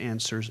nuanced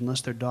answers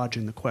unless they're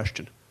dodging the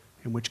question,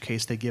 in which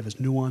case they give as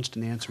nuanced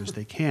an answer as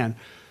they can.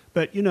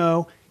 But, you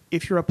know,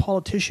 if you're a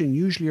politician,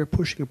 usually you're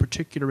pushing a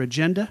particular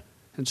agenda,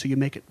 and so you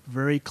make it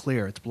very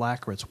clear. It's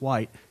black or it's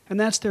white. And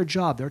that's their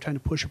job. They're trying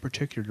to push a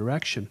particular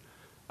direction.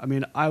 I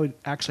mean, I would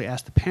actually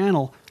ask the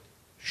panel,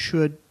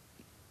 should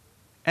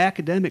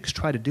academics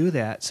try to do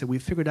that, say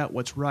we've figured out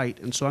what's right,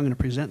 and so I'm going to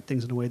present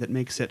things in a way that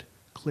makes it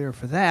clear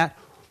for that,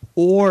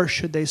 or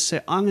should they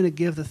say, I'm going to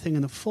give the thing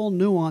in the full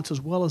nuance as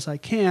well as I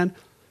can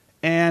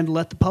and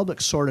let the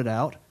public sort it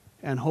out,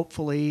 and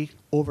hopefully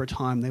over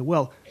time they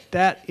will.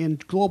 That, in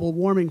global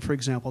warming, for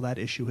example, that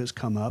issue has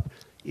come up,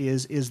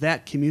 is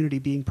that community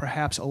being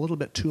perhaps a little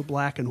bit too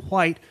black and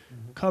white,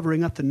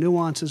 covering up the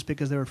nuances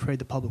because they're afraid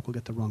the public will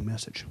get the wrong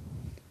message.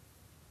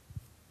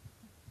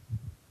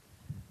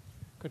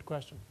 Good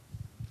question.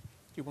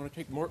 Do you want to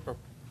take more? Or?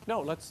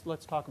 No,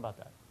 let's talk about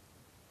that.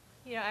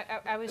 You know,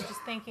 I was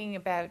just thinking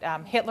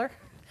about Hitler.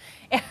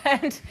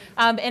 And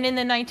in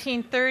the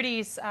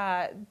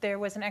 1930s, there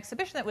was an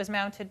exhibition that was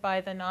mounted by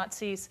the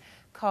Nazis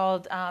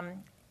called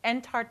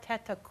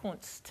Entartete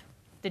Kunst,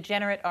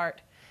 Degenerate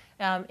Art,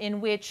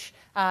 in which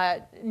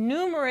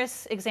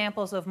numerous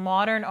examples of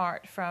modern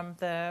art from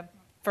the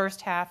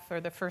first half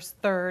or the first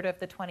third of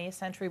the 20th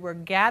century were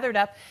gathered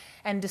up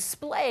and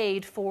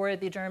displayed for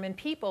the German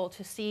people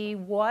to see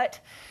what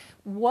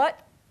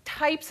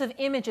types of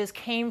images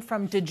came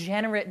from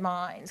degenerate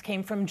minds,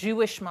 came from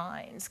Jewish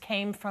minds,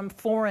 came from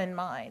foreign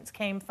minds,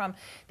 came from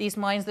these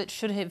minds that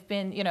should have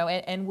been, you know,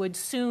 and would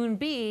soon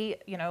be,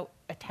 you know,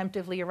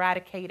 attemptively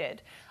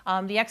eradicated.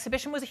 The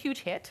exhibition was a huge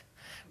hit,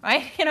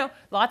 right? You know,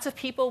 lots of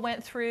people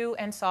went through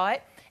and saw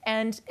it.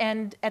 And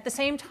at the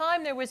same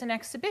time, there was an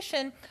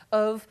exhibition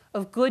of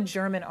good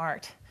German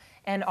art,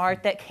 and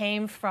art that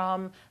came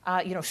from,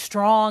 you know,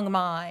 strong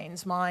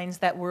minds, minds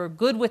that were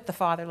good with the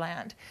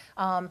fatherland.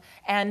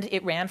 And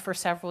it ran for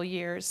several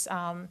years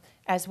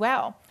as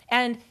well.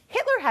 And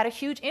Hitler had a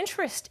huge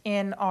interest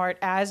in art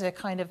as a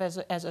kind of, as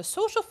a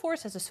social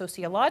force, as a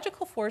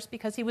sociological force,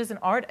 because he was an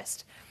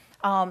artist.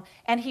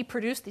 And he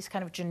produced these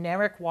kind of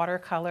generic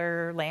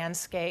watercolor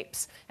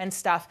landscapes and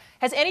stuff.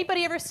 Has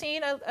anybody ever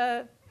seen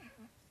a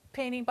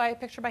painting by a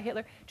picture by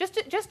Hitler? Just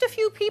a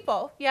few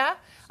people, yeah?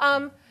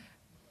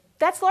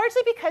 That's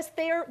largely because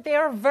they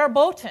are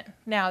verboten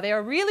now. They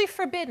are really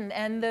forbidden.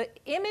 And the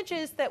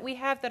images that we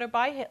have that are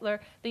by Hitler,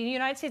 the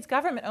United States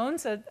government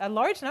owns a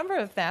large number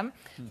of them,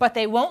 but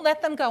they won't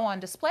let them go on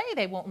display.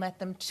 They won't let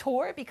them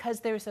tour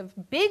because there's a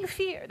big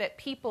fear that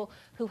people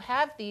who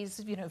have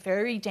these, you know,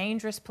 very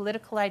dangerous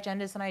political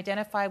agendas and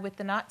identify with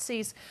the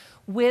Nazis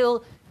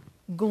will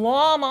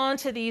glom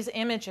onto these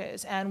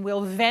images and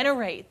will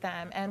venerate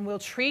them and will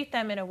treat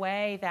them in a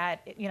way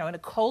that, you know, in a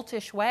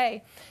cultish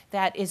way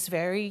that is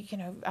very, you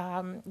know,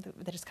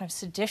 that is kind of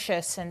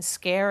seditious and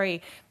scary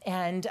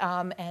and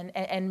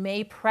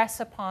may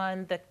press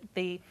upon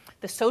the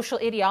social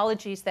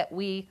ideologies that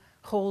we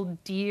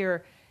hold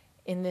dear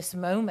in this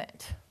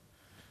moment.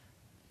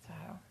 So.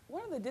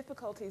 One of the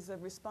difficulties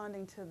of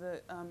responding to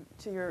the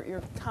to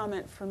your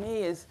comment for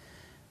me is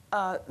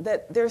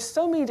that there's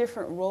so many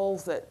different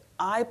roles that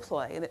I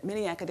play, that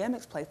many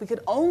academics play. If we could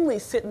only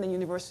sit in the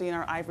university in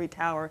our ivory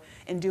tower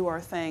and do our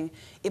thing,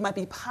 it might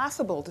be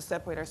possible to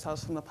separate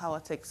ourselves from the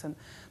politics.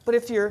 But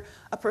if you're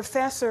a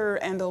professor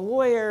and a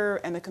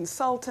lawyer and a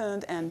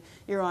consultant and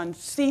you're on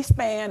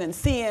C-SPAN and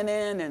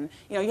CNN and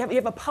you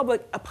have a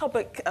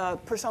public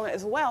persona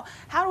as well,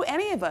 how do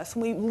any of us,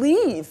 when we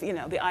leave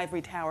the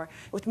ivory tower,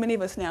 which many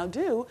of us now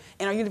do,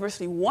 and our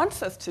university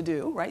wants us to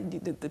do,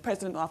 right? The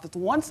president's office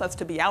wants us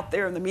to be out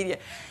there in the media.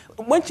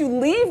 Once you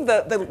leave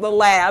the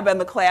lab and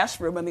the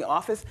classroom and the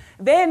office,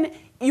 then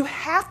you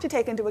have to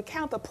take into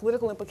account the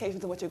political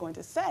implications of what you're going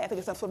to say. I think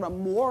it's some sort of a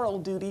moral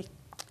duty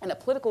and a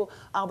political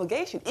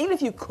obligation. Even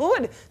if you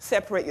could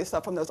separate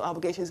yourself from those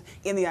obligations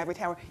in the ivory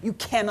tower, you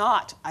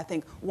cannot, I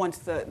think, once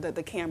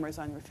the camera is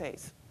on your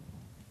face.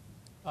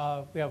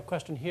 We have a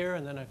question here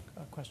and then a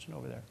question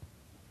over there.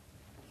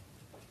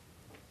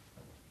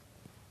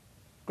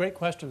 Great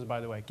questions, by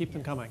the way. Keep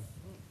them coming.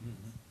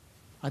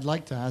 I'd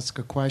like to ask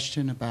a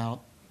question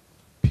about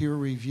peer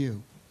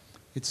review.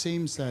 It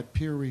seems that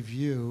peer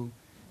review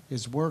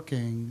is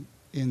working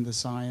in the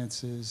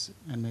sciences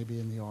and maybe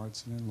in the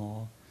arts and in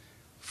law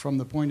from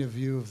the point of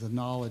view of the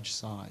knowledge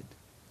side.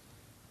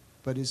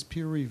 But is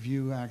peer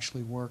review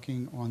actually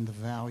working on the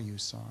value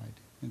side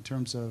in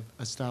terms of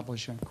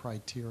establishing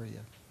criteria?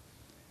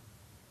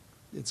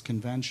 It's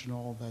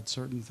conventional that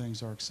certain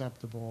things are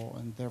acceptable,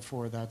 and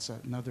therefore that's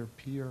another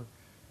peer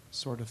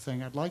sort of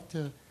thing. I'd like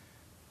to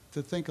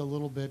think a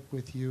little bit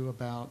with you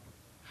about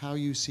how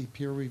you see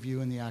peer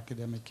review in the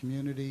academic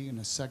community in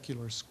a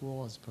secular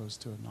school as opposed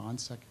to a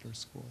non-secular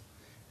school,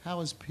 how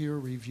is peer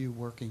review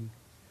working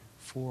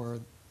for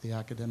the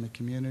academic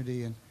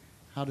community, and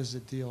how does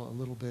it deal a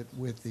little bit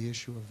with the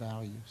issue of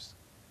values?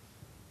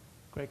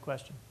 Great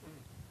question.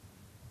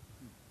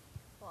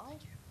 Well,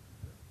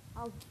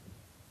 I'll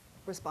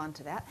respond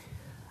to that.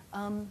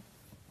 I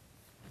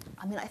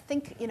mean, I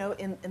think, you know,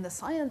 in the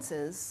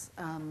sciences,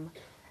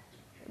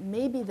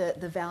 maybe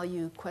the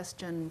value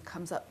question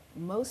comes up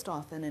most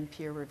often in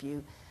peer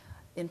review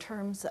in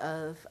terms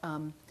of,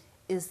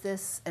 is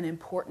this an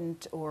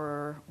important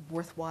or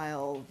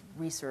worthwhile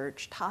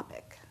research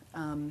topic?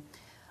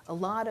 A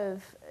lot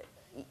of,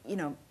 you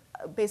know,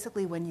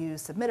 basically when you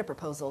submit a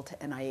proposal to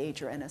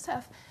NIH or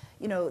NSF,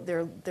 you know,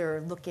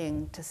 they're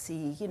looking to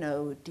see, you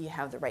know, do you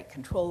have the right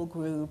control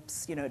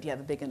groups? You know, do you have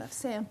a big enough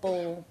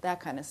sample? That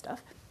kind of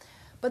stuff.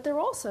 But they're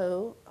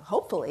also,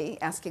 hopefully,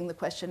 asking the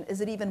question,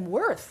 is it even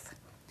worth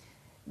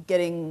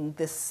getting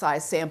this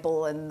size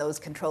sample and those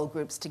control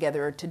groups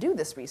together to do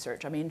this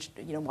research? I mean,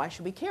 you know, why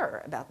should we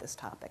care about this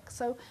topic?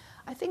 So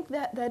I think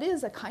that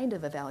is a kind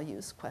of a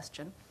values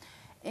question.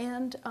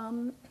 And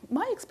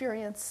my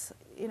experience,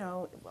 you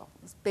know, well,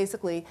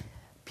 basically,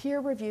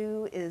 peer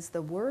review is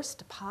the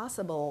worst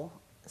possible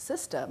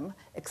system,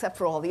 except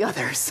for all the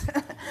others,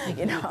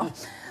 you know.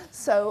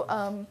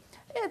 So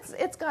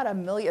it's got a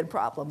million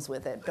problems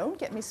with it. Don't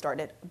get me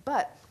started.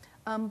 But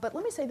let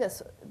me say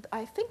this.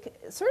 I think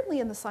certainly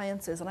in the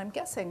sciences, and I'm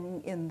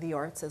guessing in the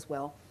arts as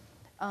well,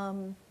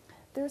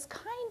 there's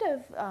kind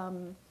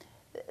of,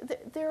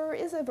 there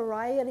is a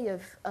variety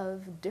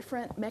of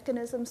different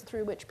mechanisms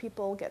through which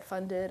people get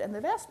funded, and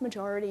the vast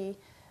majority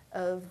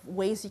of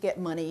ways you get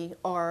money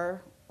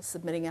are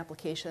submitting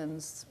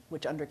applications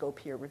which undergo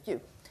peer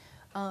review.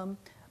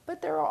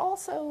 But there are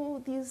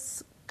also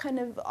these kind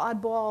of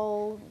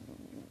oddball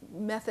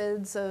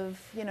methods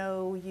of, you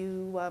know,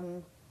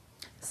 you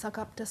suck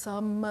up to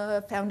some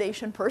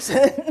foundation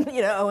person,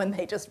 you know, and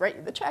they just write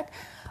you the check.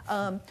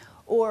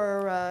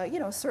 Or, you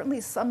know,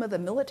 certainly some of the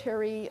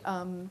military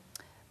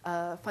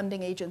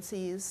funding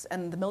agencies,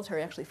 and the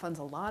military actually funds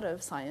a lot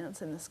of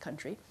science in this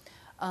country.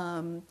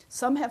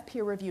 Some have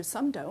peer review,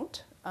 some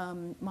don't.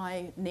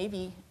 My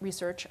Navy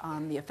research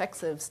on the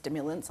effects of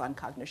stimulants on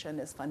cognition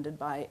is funded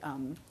by,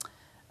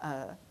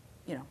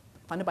 you know,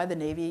 funded by the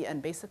Navy,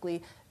 and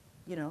basically,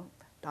 you know,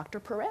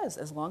 Dr. Perez,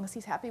 as long as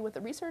he's happy with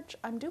the research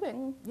I'm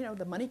doing, you know,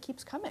 the money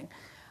keeps coming.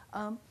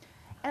 And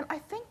I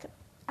think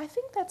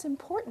that's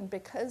important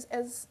because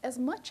as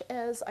much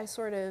as I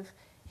sort of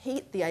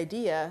hate the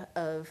idea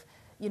of,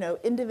 you know,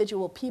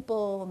 individual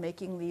people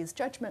making these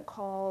judgment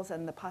calls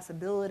and the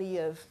possibility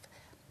of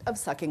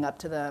sucking up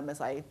to them,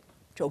 as I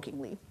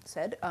jokingly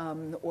said,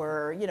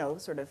 or, you know,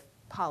 sort of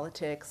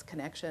politics,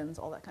 connections,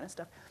 all that kind of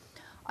stuff,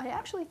 I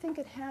actually think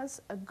it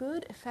has a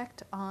good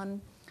effect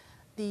on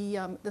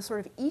the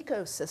sort of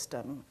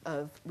ecosystem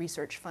of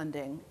research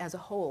funding as a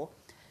whole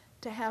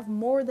to have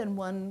more than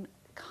one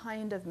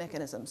kind of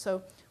mechanism.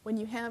 So when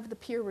you have the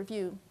peer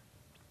review,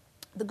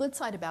 the good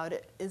side about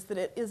it is that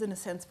it is in a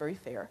sense very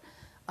fair.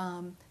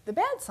 The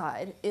bad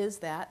side is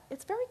that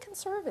it's very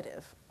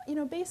conservative. You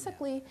know,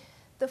 basically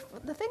the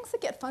things that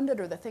get funded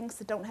are the things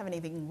that don't have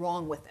anything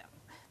wrong with them.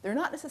 They're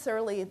not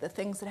necessarily the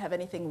things that have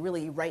anything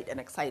really right and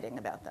exciting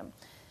about them.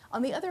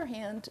 On the other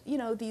hand, you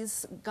know,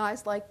 these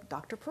guys like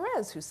Dr.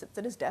 Perez, who sits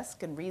at his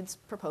desk and reads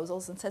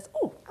proposals and says,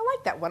 oh, I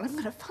like that one, I'm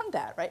going to fund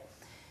that, right?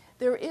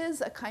 There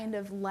is a kind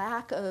of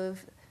lack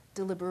of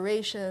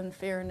deliberation,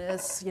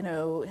 fairness, you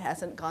know, it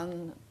hasn't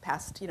gone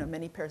past, you know,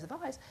 many pairs of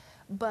eyes,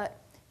 but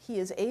he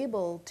is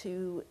able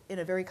to, in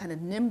a very kind of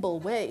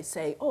nimble way,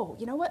 say, oh,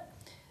 you know what?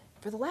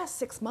 For the last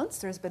 6 months,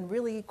 there's been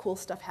really cool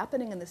stuff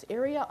happening in this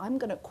area. I'm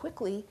going to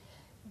quickly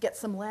get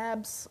some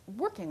labs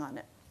working on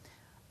it.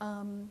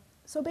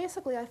 So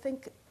basically, I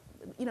think,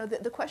 you know,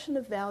 the question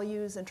of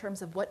values in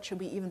terms of what should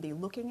we even be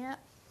looking at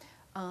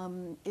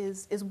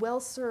is well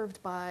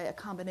served by a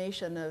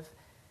combination of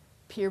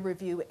peer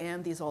review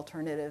and these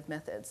alternative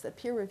methods. That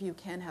peer review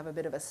can have a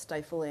bit of a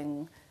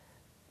stifling,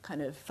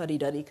 kind of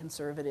fuddy-duddy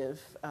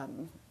conservative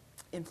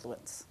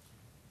influence.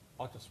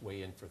 I'll just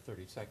weigh in for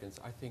 30 seconds.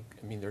 I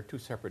mean, there are two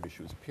separate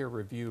issues: peer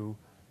review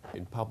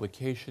in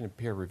publication and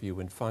peer review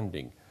in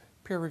funding.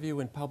 Peer review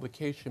in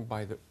publication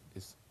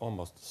is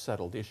almost a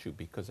settled issue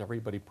because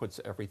everybody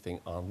puts everything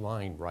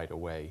online right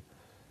away.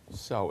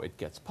 So it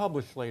gets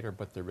published later,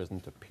 but there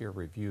isn't a peer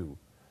review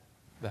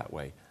that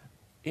way.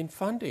 In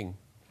funding,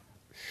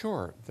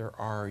 sure, there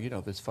are, you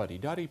know, this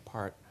fuddy-duddy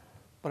part,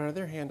 but on the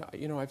other hand,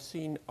 you know, I've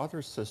seen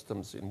other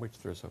systems in which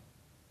there's a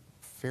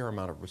fair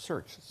amount of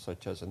research,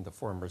 such as in the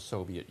former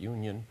Soviet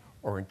Union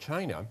or in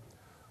China,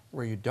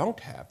 where you don't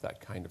have that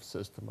kind of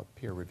system of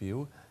peer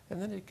review,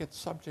 and then it gets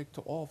subject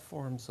to all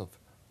forms of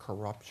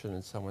corruption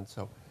and so on.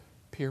 So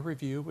peer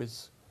review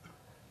is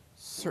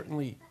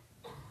certainly,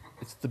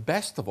 it's the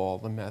best of all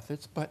the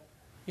methods, but,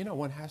 you know,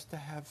 one has to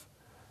have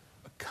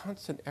a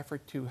constant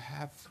effort to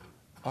have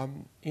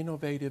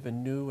innovative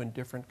and new and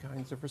different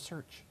kinds of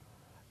research.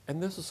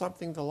 And this is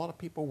something that a lot of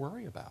people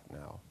worry about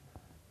now.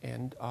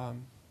 And,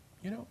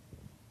 you know,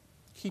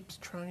 keeps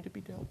trying to be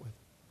dealt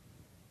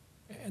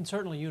with. And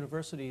certainly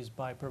universities,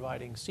 by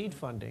providing seed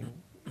funding,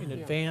 in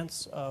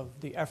advance of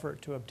the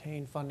effort to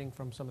obtain funding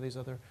from some of these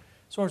other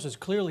sources,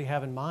 clearly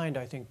have in mind,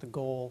 I think, the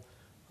goal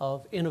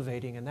of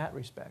innovating in that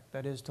respect.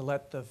 That is to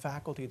let the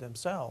faculty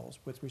themselves,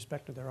 with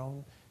respect to their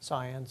own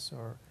science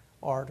or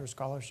art or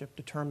scholarship,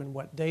 determine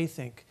what they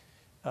think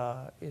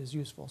is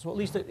useful. So at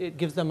least it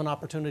gives them an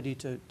opportunity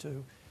to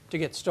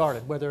get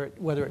started. Whether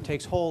it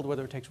takes hold,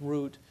 whether it takes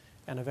root,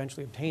 and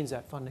eventually obtains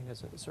that funding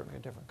is certainly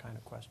a different kind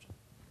of question.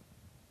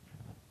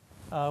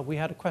 We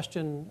had a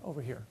question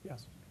over here.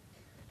 Yes.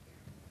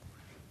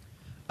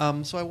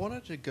 So I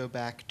wanted to go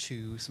back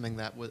to something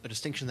that was a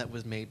distinction that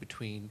was made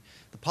between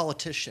the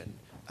politician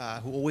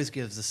who always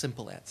gives a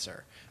simple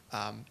answer,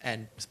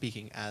 and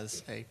speaking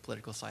as a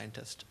political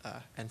scientist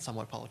and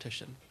somewhat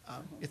politician,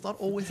 it's not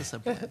always a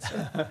simple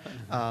answer.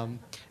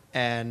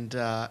 And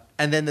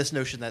then this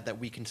notion that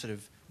we can sort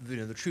of,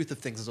 the truth of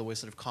things is always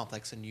sort of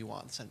complex and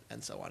nuanced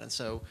and so on. And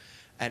so,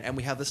 and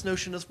we have this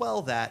notion as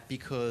well that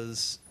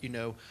because,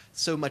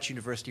 so much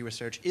university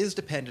research is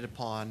dependent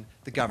upon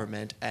the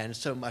government and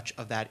so much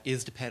of that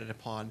is dependent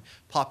upon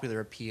popular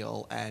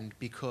appeal, and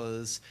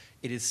because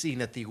it is seen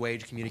that the way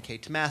to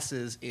communicate to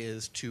masses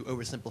is to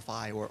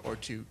oversimplify or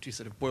to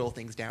sort of boil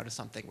things down to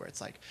something where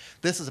it's like,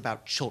 this is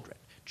about children.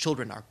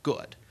 Children are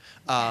good.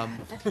 That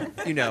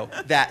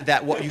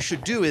what you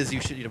should do is the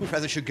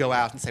president should go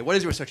out and say, what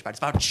is your research about? It's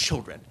about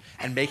children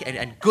and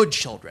good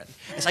children.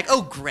 It's like,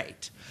 oh,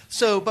 great.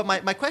 So, but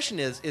my question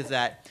is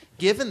that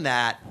given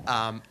that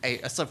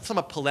a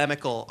somewhat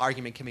polemical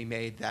argument can be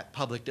made that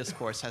public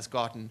discourse has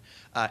gotten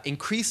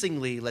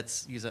increasingly,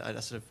 let's use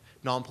a sort of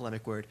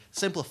non-polemic word,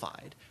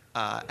 simplified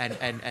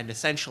and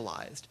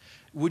essentialized,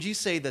 would you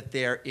say that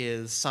there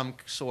is some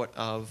sort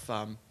of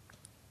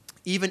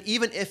even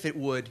if it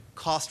would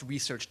cost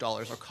research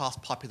dollars or cost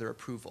popular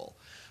approval,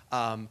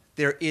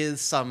 there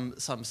is some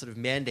sort of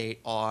mandate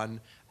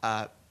on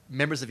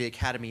members of the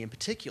academy in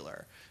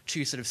particular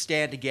to sort of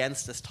stand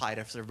against this tide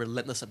of sort of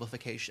relentless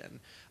simplification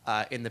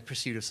in the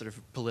pursuit of sort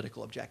of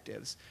political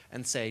objectives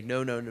and say,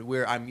 no,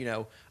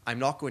 I'm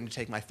not going to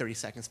take my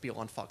 30-second spiel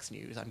on Fox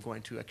News. I'm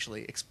going to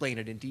actually explain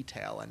it in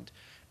detail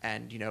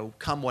and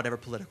come whatever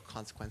political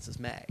consequences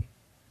may.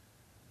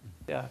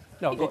 Yeah.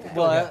 No. Go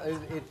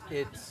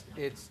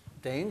It's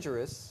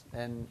dangerous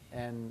and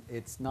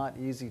it's not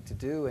easy to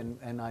do,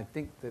 and I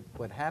think that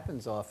what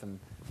happens often,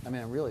 I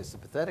mean, I'm really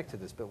sympathetic to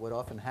this, but what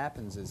often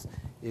happens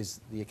is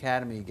the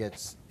academy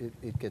gets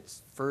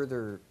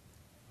further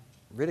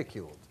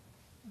ridiculed,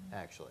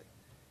 actually,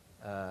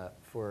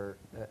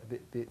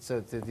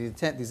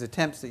 these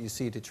attempts that you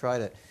see to try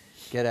to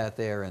get out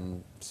there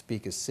and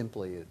speak as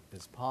simply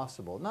as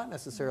possible, not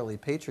necessarily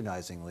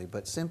patronizingly,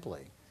 but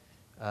simply,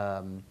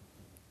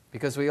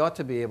 because we ought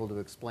to be able to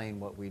explain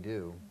what we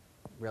do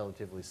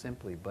relatively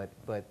simply, but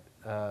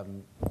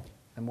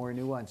the more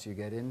nuance you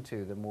get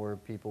into, the more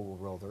people will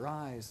roll their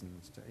eyes, and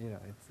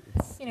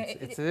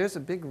there's a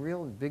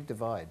real big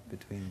divide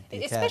between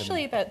the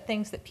especially academy. about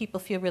things that people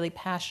feel really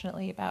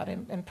passionately about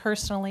and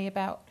personally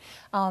about.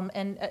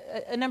 And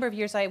a number of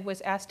years I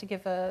was asked to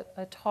give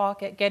a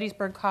talk at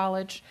Gettysburg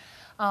College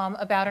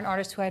about an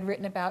artist who I'd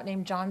written about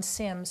named John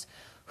Sims,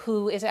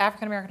 who is an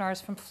African-American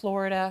artist from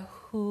Florida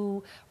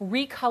who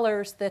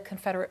recolors the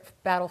Confederate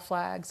battle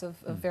flags of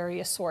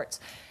various sorts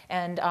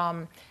and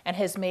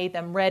has made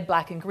them red,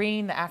 black, and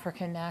green, the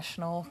African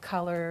national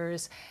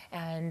colors.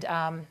 And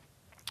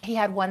he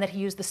had one that he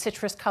used the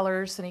citrus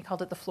colors, and he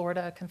called it the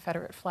Florida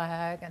Confederate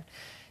flag and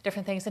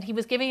different things. And he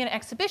was giving an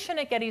exhibition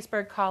at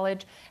Gettysburg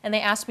College, and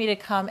they asked me to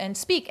come and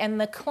speak.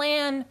 And the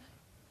Klan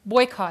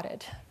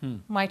boycotted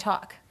my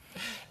talk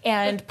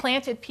and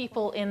planted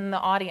people in the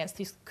audience,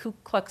 these Ku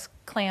Klux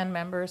Klan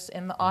members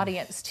in the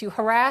audience, to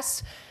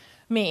harass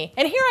me.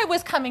 And here I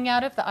was coming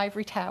out of the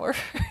ivory tower,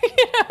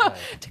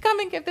 to come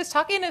and give this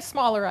talk in a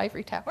smaller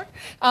ivory tower.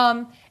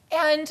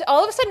 And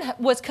all of a sudden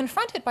was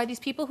confronted by these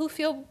people who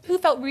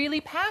felt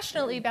really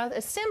passionately about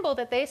a symbol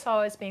that they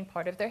saw as being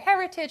part of their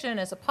heritage and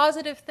as a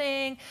positive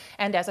thing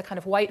and as a kind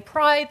of white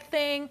pride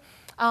thing.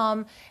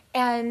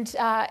 And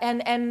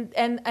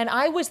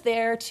I was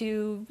there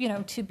to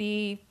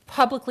be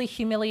publicly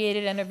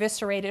humiliated and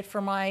eviscerated for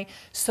my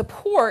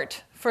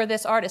support for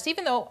this artist,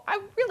 even though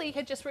I really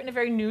had just written a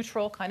very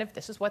neutral kind of,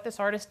 this is what this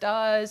artist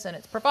does, and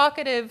it's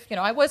provocative.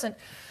 I wasn't,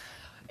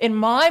 in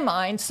my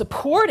mind,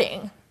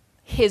 supporting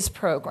his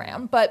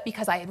program, but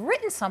because I had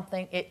written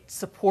something, it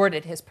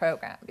supported his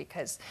program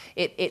because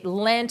it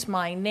lent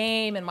my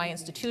name and my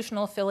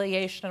institutional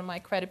affiliation and my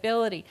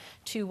credibility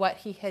to what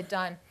he had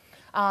done.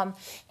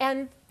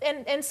 And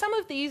some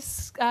of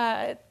these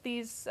white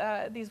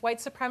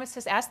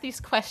supremacists asked these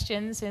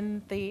questions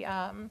in the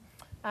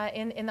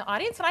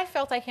audience, and I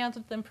felt I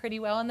handled them pretty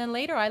well. And then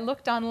later I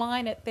looked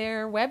online at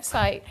their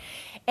website,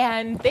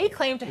 and they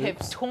claimed to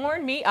have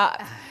torn me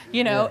up,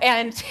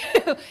 and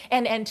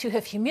to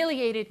have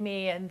humiliated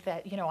me, and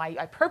that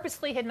I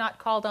purposely had not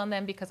called on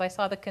them because I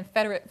saw the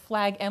Confederate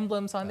flag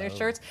emblems on their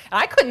shirts,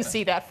 and I couldn't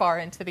see that far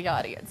into the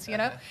audience,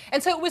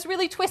 And so it was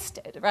really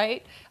twisted,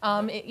 right?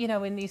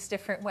 In these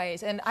different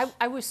ways. And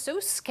I was so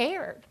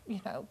scared,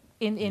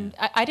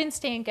 I didn't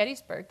stay in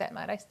Gettysburg that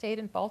night. I stayed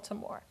in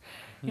Baltimore.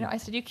 You know, I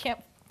said, you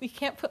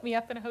can't put me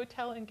up in a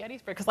hotel in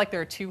Gettysburg, because like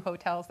there are 2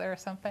 hotels there or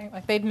something.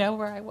 Like they'd know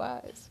where I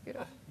was, you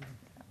know.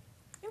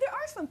 And there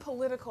are some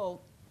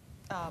political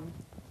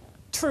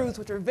truths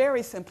which are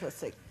very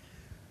simplistic.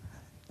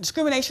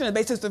 Discrimination on the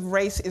basis of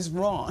race is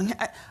wrong.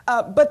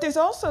 But there's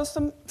also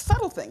some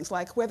subtle things,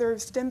 like whether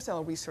stem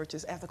cell research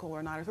is ethical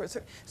or not.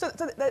 So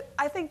that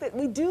I think that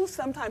we do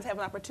sometimes have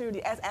an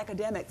opportunity as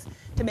academics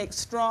to make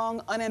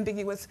strong,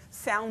 unambiguous,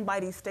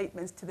 soundbitey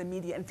statements to the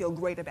media and feel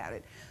great about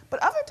it. But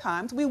other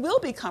times, we will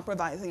be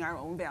compromising our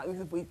own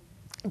values if we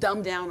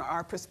dumb down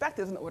our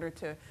perspectives in order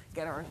to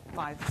get our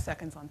 5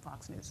 seconds on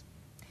Fox News.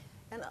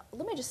 And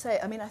let me just say,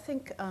 I mean, I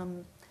think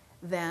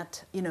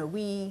that, you know,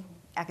 we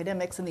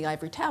academics in the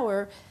ivory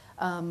tower,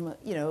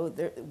 you know,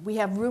 we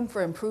have room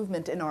for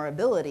improvement in our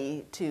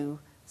ability to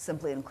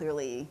simply and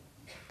clearly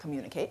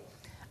communicate.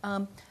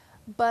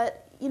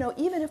 But, you know,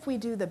 even if we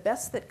do the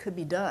best that could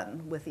be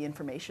done with the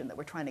information that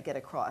we're trying to get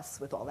across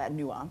with all that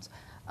nuance,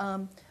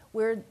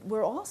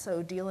 we're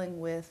also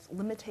dealing with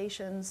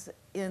limitations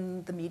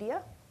in the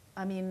media.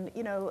 I mean,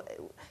 you know,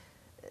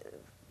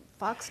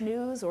 Fox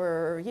News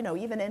or, you know,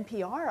 even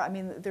NPR, I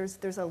mean,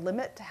 there's a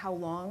limit to how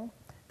long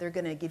they're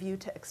going to give you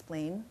to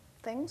explain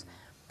things.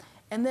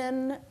 And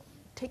then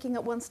taking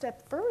it one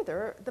step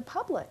further, the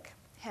public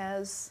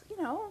has,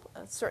 you know,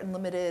 a certain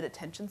limited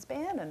attention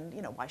span, and,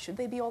 you know, why should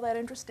they be all that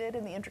interested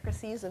in the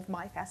intricacies of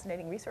my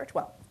fascinating research?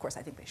 Well, of course,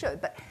 I think they should,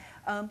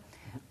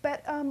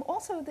 but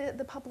also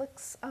the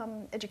public's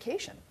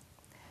education,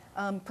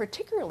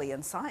 particularly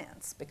in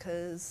science,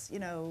 because, you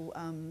know,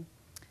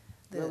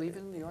 well,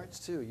 even in the arts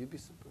too, you'd be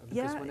surprised,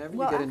 because yeah, whenever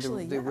well, you get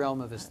actually, into the yeah. realm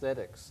of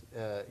aesthetics,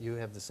 you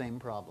have the same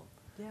problem.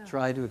 Yeah.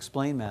 Try to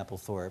explain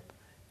Mapplethorpe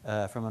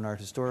from an art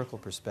historical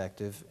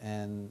perspective,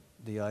 and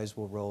the eyes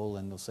will roll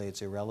and they'll say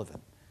it's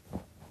irrelevant.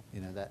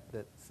 You know,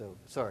 so,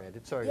 sorry,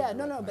 sorry. Yeah,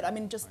 no, but I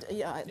mean, just,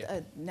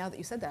 now that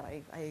you said that,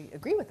 I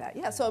agree with that.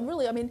 Yeah, so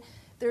really, I mean,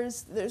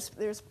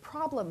 there's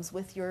problems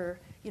with your,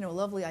 you know,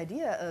 lovely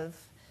idea of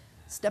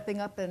stepping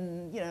up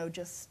and, you know,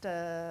 just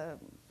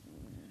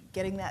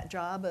getting that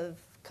job of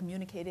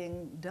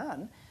communicating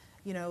done.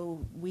 You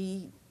know,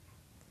 we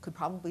could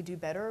probably do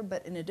better,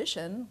 but in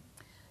addition,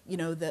 you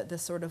know, the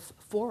sort of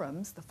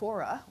forums, the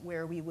fora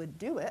where we would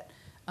do it,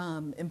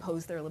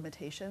 impose their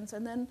limitations,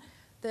 and then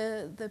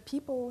the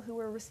people who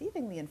are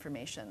receiving the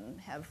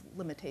information have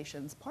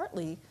limitations,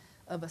 partly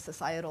of a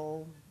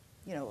societal,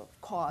 you know,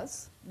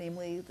 cause,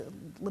 namely the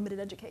limited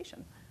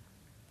education.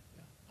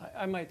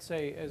 I might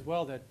say as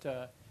well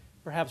that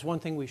perhaps one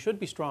thing we should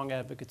be strong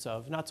advocates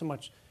of, not so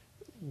much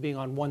being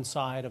on one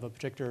side of a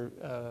particular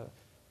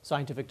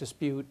scientific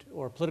dispute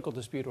or political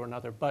dispute or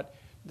another, but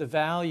the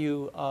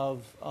value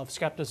of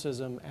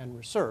skepticism and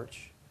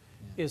research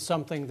is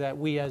something that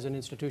we as an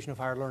institution of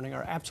higher learning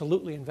are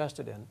absolutely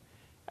invested in.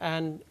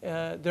 And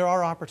there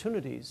are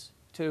opportunities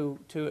to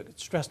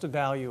stress the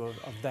value of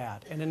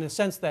that. And in a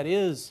sense, that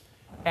is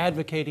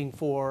advocating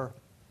for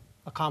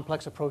a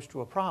complex approach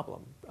to a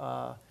problem.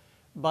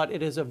 But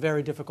it is a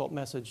very difficult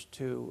message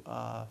to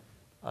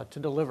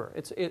deliver.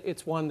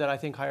 It's one that I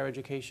think higher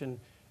education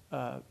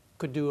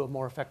could do a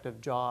more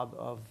effective job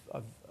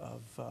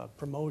of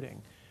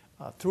promoting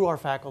through our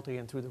faculty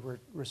and through the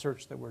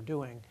research that we're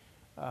doing.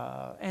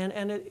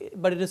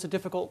 But it is a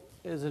difficult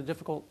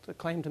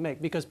claim to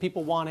make because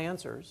people want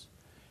answers.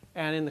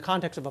 And in the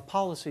context of a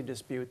policy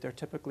dispute, they're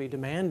typically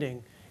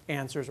demanding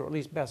answers, or at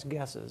least best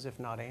guesses, if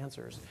not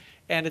answers.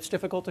 And it's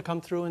difficult to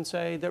come through and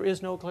say there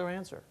is no clear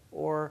answer,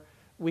 or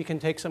we can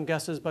take some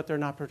guesses, but they're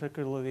not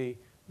particularly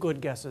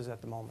good guesses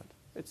at the moment.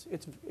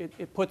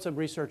 It puts a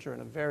researcher in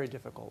a very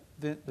difficult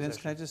Vince,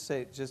 position. can I just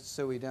say, just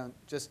so we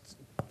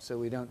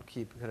don't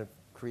keep kind of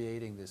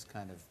creating this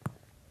kind of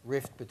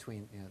rift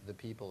between, you know, the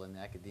people and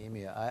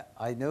academia,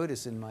 I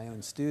notice in my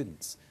own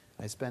students,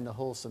 I spend a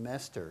whole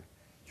semester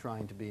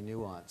trying to be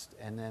nuanced,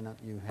 and then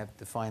you have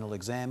the final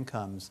exam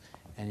comes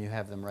and you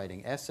have them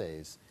writing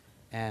essays,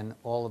 and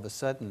all of a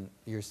sudden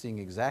you're seeing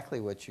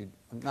exactly what you,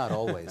 not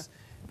always,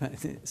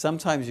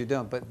 sometimes you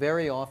don't, but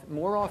very often,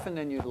 more often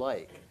than you'd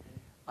like,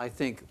 I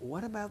think,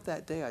 what about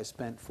that day I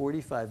spent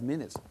 45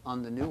 minutes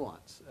on the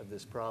nuance of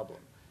this problem?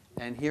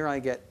 And here I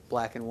get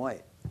black and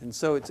white. And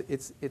so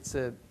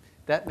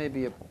that may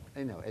be a,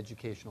 you know,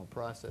 educational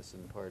process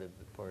and part of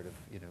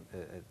you know,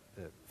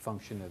 a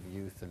function of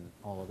youth and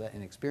all of that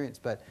and experience.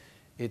 But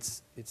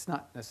it's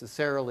not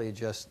necessarily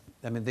just,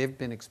 I mean, they've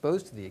been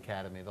exposed to the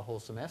academy the whole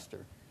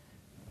semester.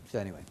 So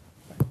anyway.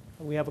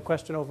 We have a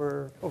question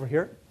over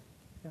here.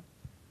 Yeah.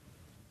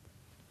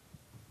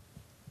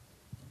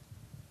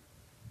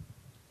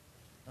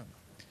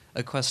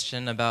 A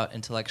question about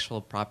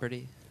intellectual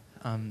property.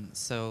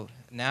 So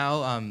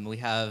now we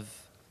have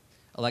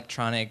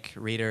electronic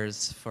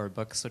readers for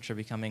books which are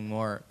becoming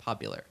more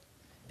popular.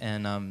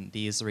 And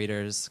these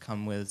readers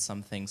come with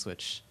some things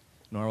which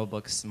normal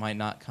books might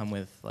not come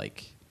with,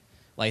 like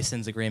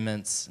license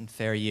agreements and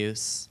fair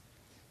use.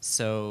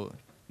 So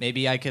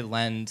maybe I could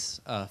lend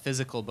a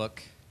physical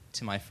book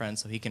to my friend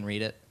so he can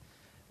read it.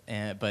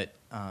 But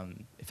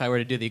if I were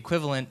to do the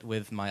equivalent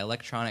with my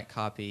electronic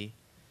copy,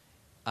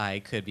 I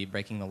could be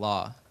breaking the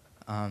law.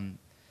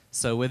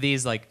 So with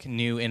these like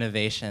new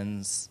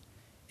innovations,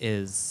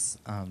 is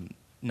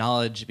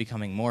knowledge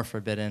becoming more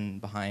forbidden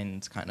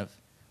behind kind of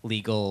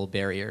legal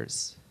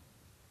barriers?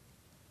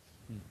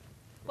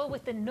 Well,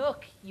 with the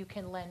Nook, you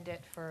can lend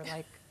it for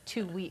like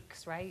 2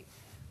 weeks, right?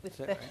 With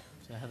the,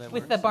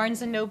 with the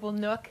Barnes & Noble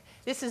Nook.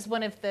 This is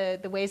one of the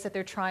ways that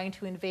they're trying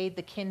to invade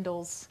the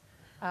Kindle's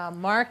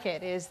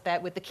market, is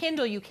that with the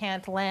Kindle, you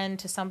can't lend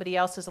to somebody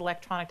else's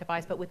electronic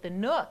device, but with the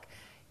Nook,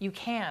 you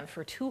can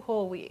for 2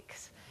 whole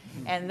weeks.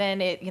 And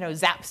then it,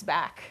 zaps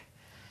back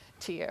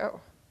to you.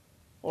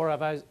 Or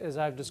as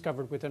I've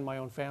discovered within my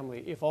own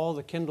family, if all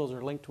the Kindles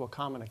are linked to a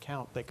common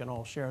account, they can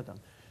all share them.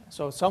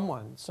 So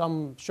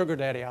some sugar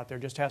daddy out there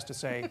just has to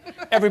say,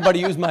 everybody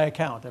use my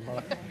account.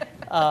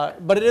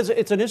 But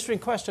it's an interesting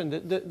question.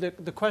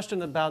 The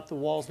question about the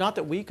walls, not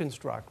that we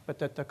construct, but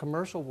that the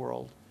commercial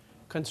world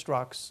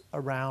constructs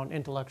around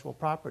intellectual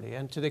property.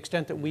 And to the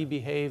extent that we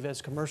behave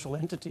as commercial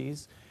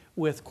entities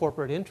with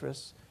corporate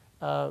interests,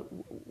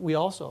 we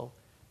also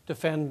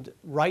defend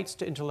rights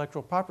to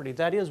intellectual property.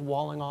 That is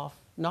walling off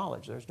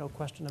knowledge. There's no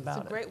question about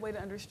it. It's a great way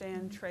to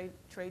understand trade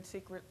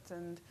secrets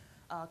and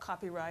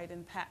copyright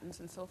and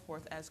patents and so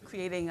forth as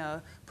creating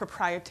a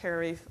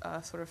proprietary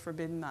sort of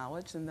forbidden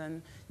knowledge, and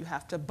then you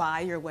have to buy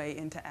your way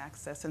into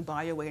access and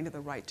buy your way into the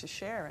right to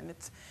share. And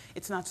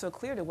it's not so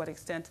clear to what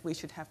extent we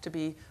should have to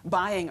be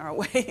buying our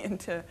way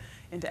into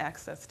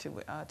access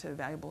to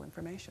valuable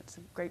information. It's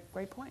a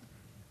great point.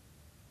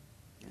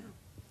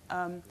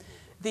 Yeah.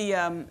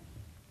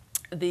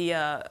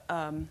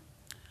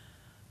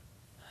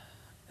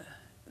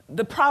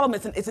 The problem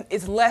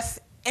is less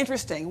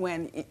interesting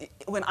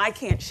when I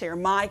can't share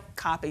my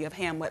copy of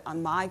Hamlet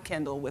on my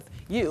Kindle with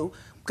you,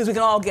 because we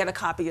can all get a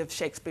copy of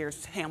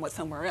Shakespeare's Hamlet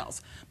somewhere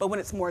else. But when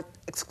it's more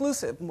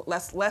exclusive,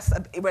 less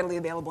readily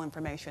available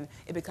information,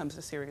 it becomes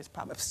a serious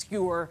problem.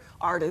 Obscure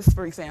artists,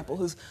 for example,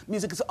 whose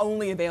music is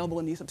only available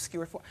in these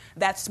obscure forms,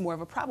 that's more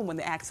of a problem when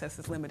the access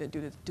is limited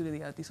due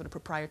to these sort of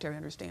proprietary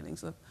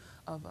understandings of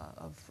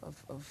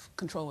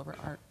control over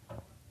art.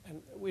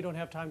 And we don't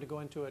have time to go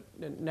into it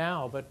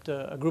now, but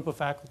a group of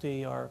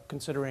faculty are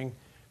considering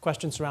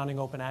questions surrounding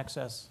open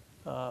access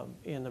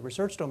in the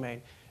research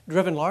domain,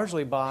 driven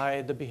largely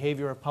by the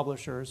behavior of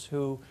publishers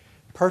who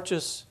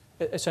purchase,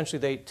 essentially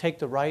they take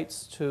the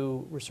rights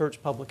to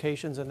research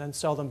publications and then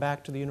sell them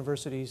back to the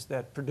universities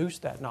that produce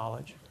that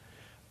knowledge.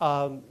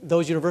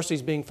 Those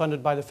universities being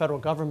funded by the federal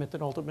government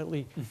that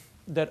ultimately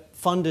that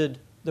funded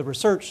the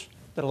research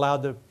that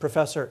allowed the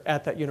professor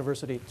at that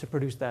university to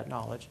produce that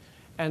knowledge.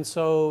 And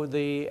so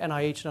the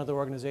NIH and other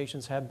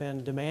organizations have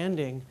been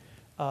demanding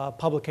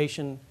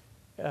publication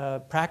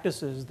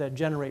practices that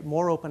generate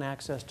more open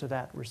access to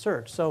that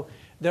research. So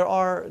there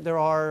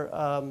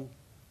are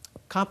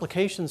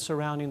complications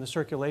surrounding the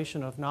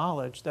circulation of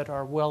knowledge that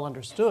are well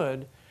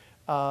understood,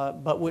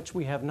 but which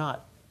we have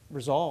not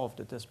resolved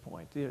at this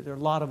point. There are a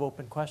lot of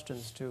open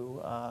questions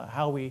to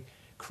how we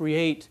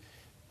create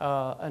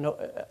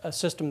a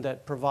system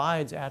that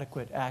provides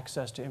adequate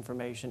access to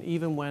information,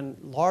 even when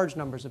large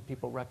numbers of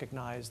people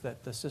recognize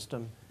that the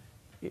system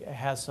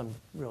has some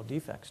real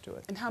defects to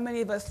it. And how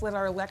many of us let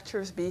our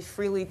lectures be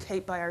freely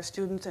taped by our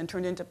students and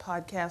turned into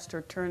podcasts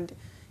or turned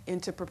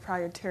into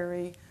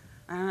proprietary?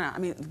 I don't know. I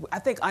mean,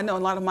 I know a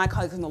lot of my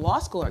colleagues in the law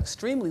school are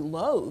extremely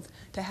loath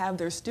to have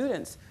their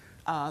students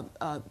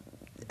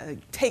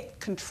take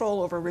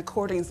control over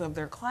recordings of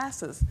their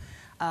classes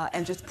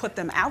and just put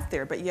them out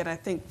there. But yet I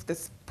think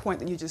this point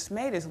that you just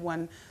made is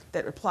one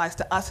that applies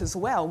to us as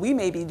well. We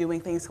may be doing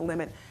things to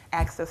limit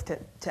access to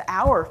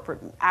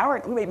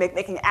we may be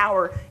making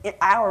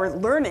our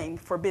learning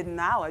forbidden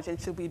knowledge, and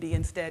should we be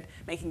instead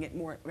making it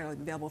more readily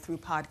available through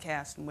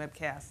podcasts and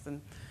webcasts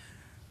and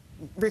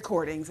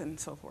recordings and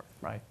so forth.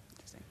 Right.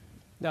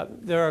 Now,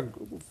 there are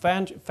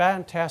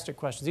fantastic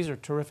questions. These are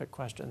terrific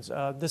questions.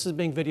 This is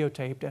being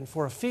videotaped, and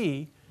for a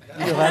fee,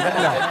 you'll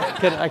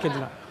have, no, I kid you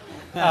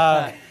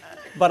not.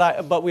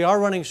 But we are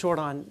running short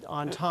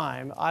on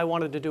time. I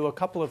wanted to do a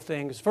couple of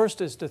things.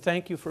 First is to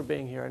thank you for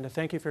being here and to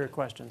thank you for your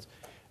questions.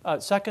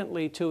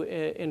 Secondly, to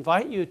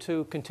invite you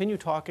to continue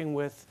talking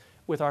with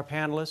our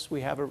panelists. We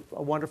have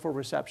a wonderful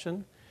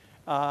reception.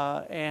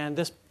 And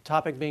this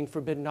topic being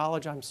forbidden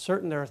knowledge, I'm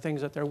certain there are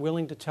things that they're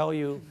willing to tell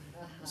you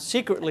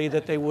secretly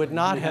that they would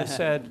not have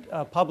said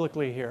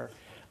publicly here.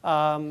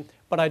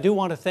 But I do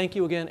want to thank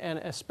you again, and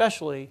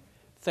especially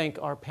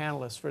thank our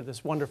panelists for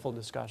this wonderful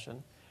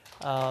discussion.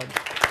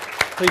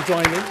 Please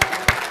join me.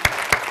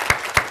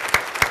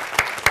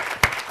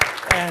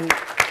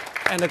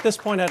 And at this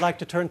point, I'd like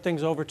to turn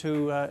things over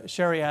to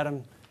Sherry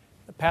Adam,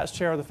 past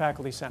chair of the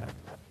Faculty Senate.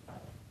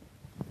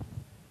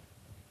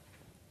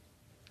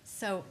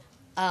 So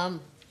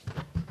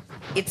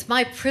it's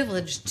my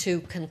privilege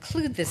to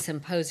conclude this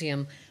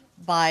symposium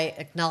by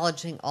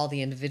acknowledging all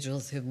the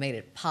individuals who've made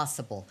it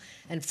possible.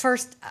 And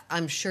first,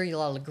 I'm sure you'll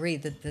all agree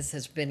that this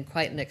has been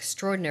quite an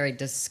extraordinary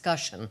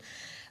discussion.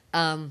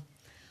 A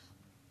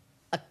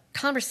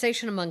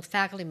conversation among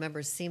faculty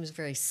members seems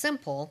very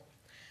simple,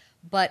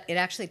 but it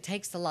actually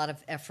takes a lot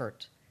of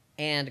effort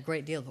and a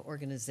great deal of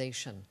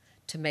organization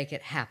to make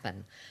it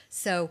happen.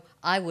 So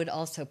I would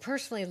also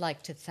personally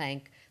like to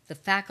thank the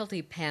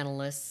faculty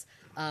panelists,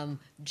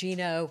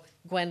 Gino,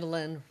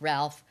 Gwendolyn,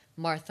 Ralph,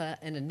 Martha,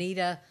 and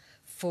Anita,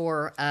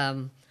 for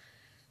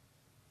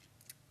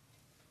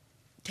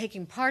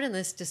taking part in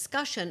this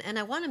discussion. And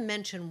I want to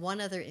mention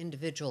one other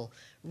individual.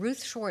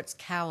 Ruch Schwartz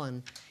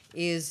Cowan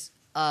is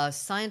a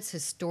science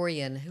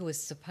historian who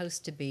was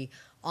supposed to be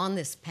on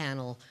this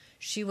panel.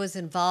 She was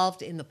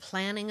involved in the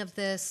planning of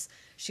this.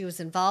 She was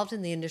involved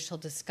in the initial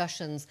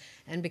discussions,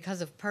 and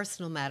because of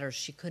personal matters,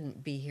 she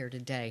couldn't be here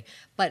today.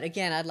 But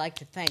again, I'd like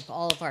to thank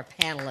all of our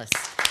panelists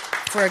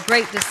for a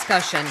great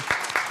discussion.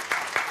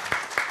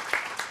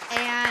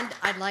 And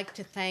I'd like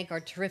to thank our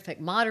terrific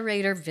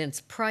moderator,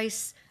 Vince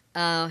Price.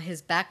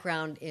 His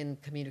background in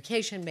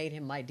communication made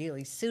him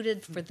ideally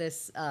suited for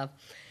this,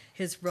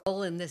 his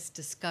role in this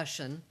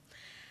discussion.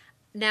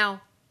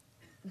 Now,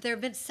 there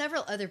have been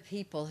several other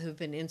people who've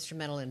been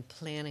instrumental in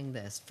planning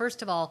this.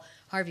 First of all,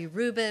 Harvey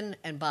Rubin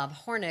and Bob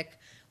Hornick,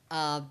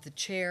 the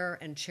chair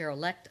and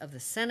chair-elect of the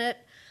Senate,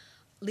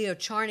 Leo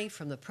Charney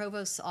from the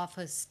Provost's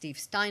office, Steve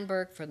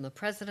Steinberg from the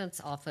President's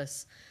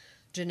office,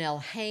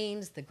 Janelle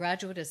Haynes, the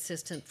graduate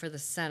assistant for the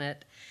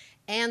Senate,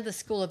 and the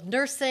School of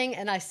Nursing,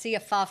 and I see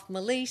Afaf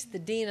Malish, the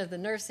dean of the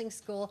nursing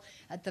school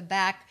at the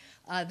back.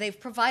 They've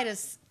provided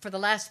us, for the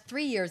last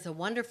 3 years, a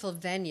wonderful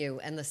venue,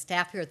 and the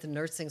staff here at the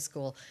nursing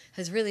school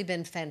has really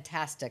been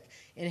fantastic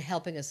in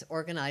helping us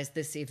organize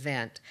this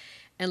event.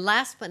 And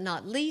last but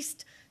not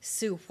least,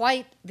 Sue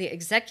White, the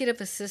executive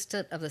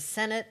assistant of the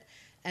Senate.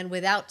 And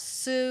without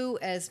Sue,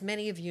 as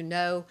many of you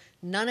know,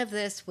 none of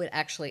this would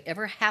actually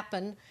ever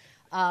happen.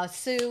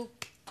 Sue,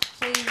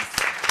 please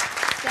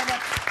stand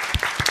up.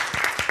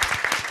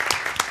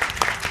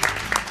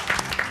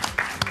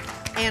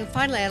 And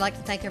finally, I'd like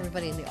to thank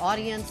everybody in the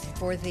audience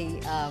for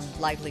the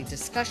lively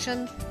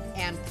discussion.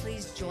 And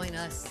please join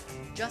us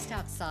just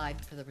outside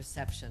for the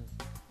reception.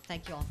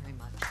 Thank you all very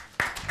much.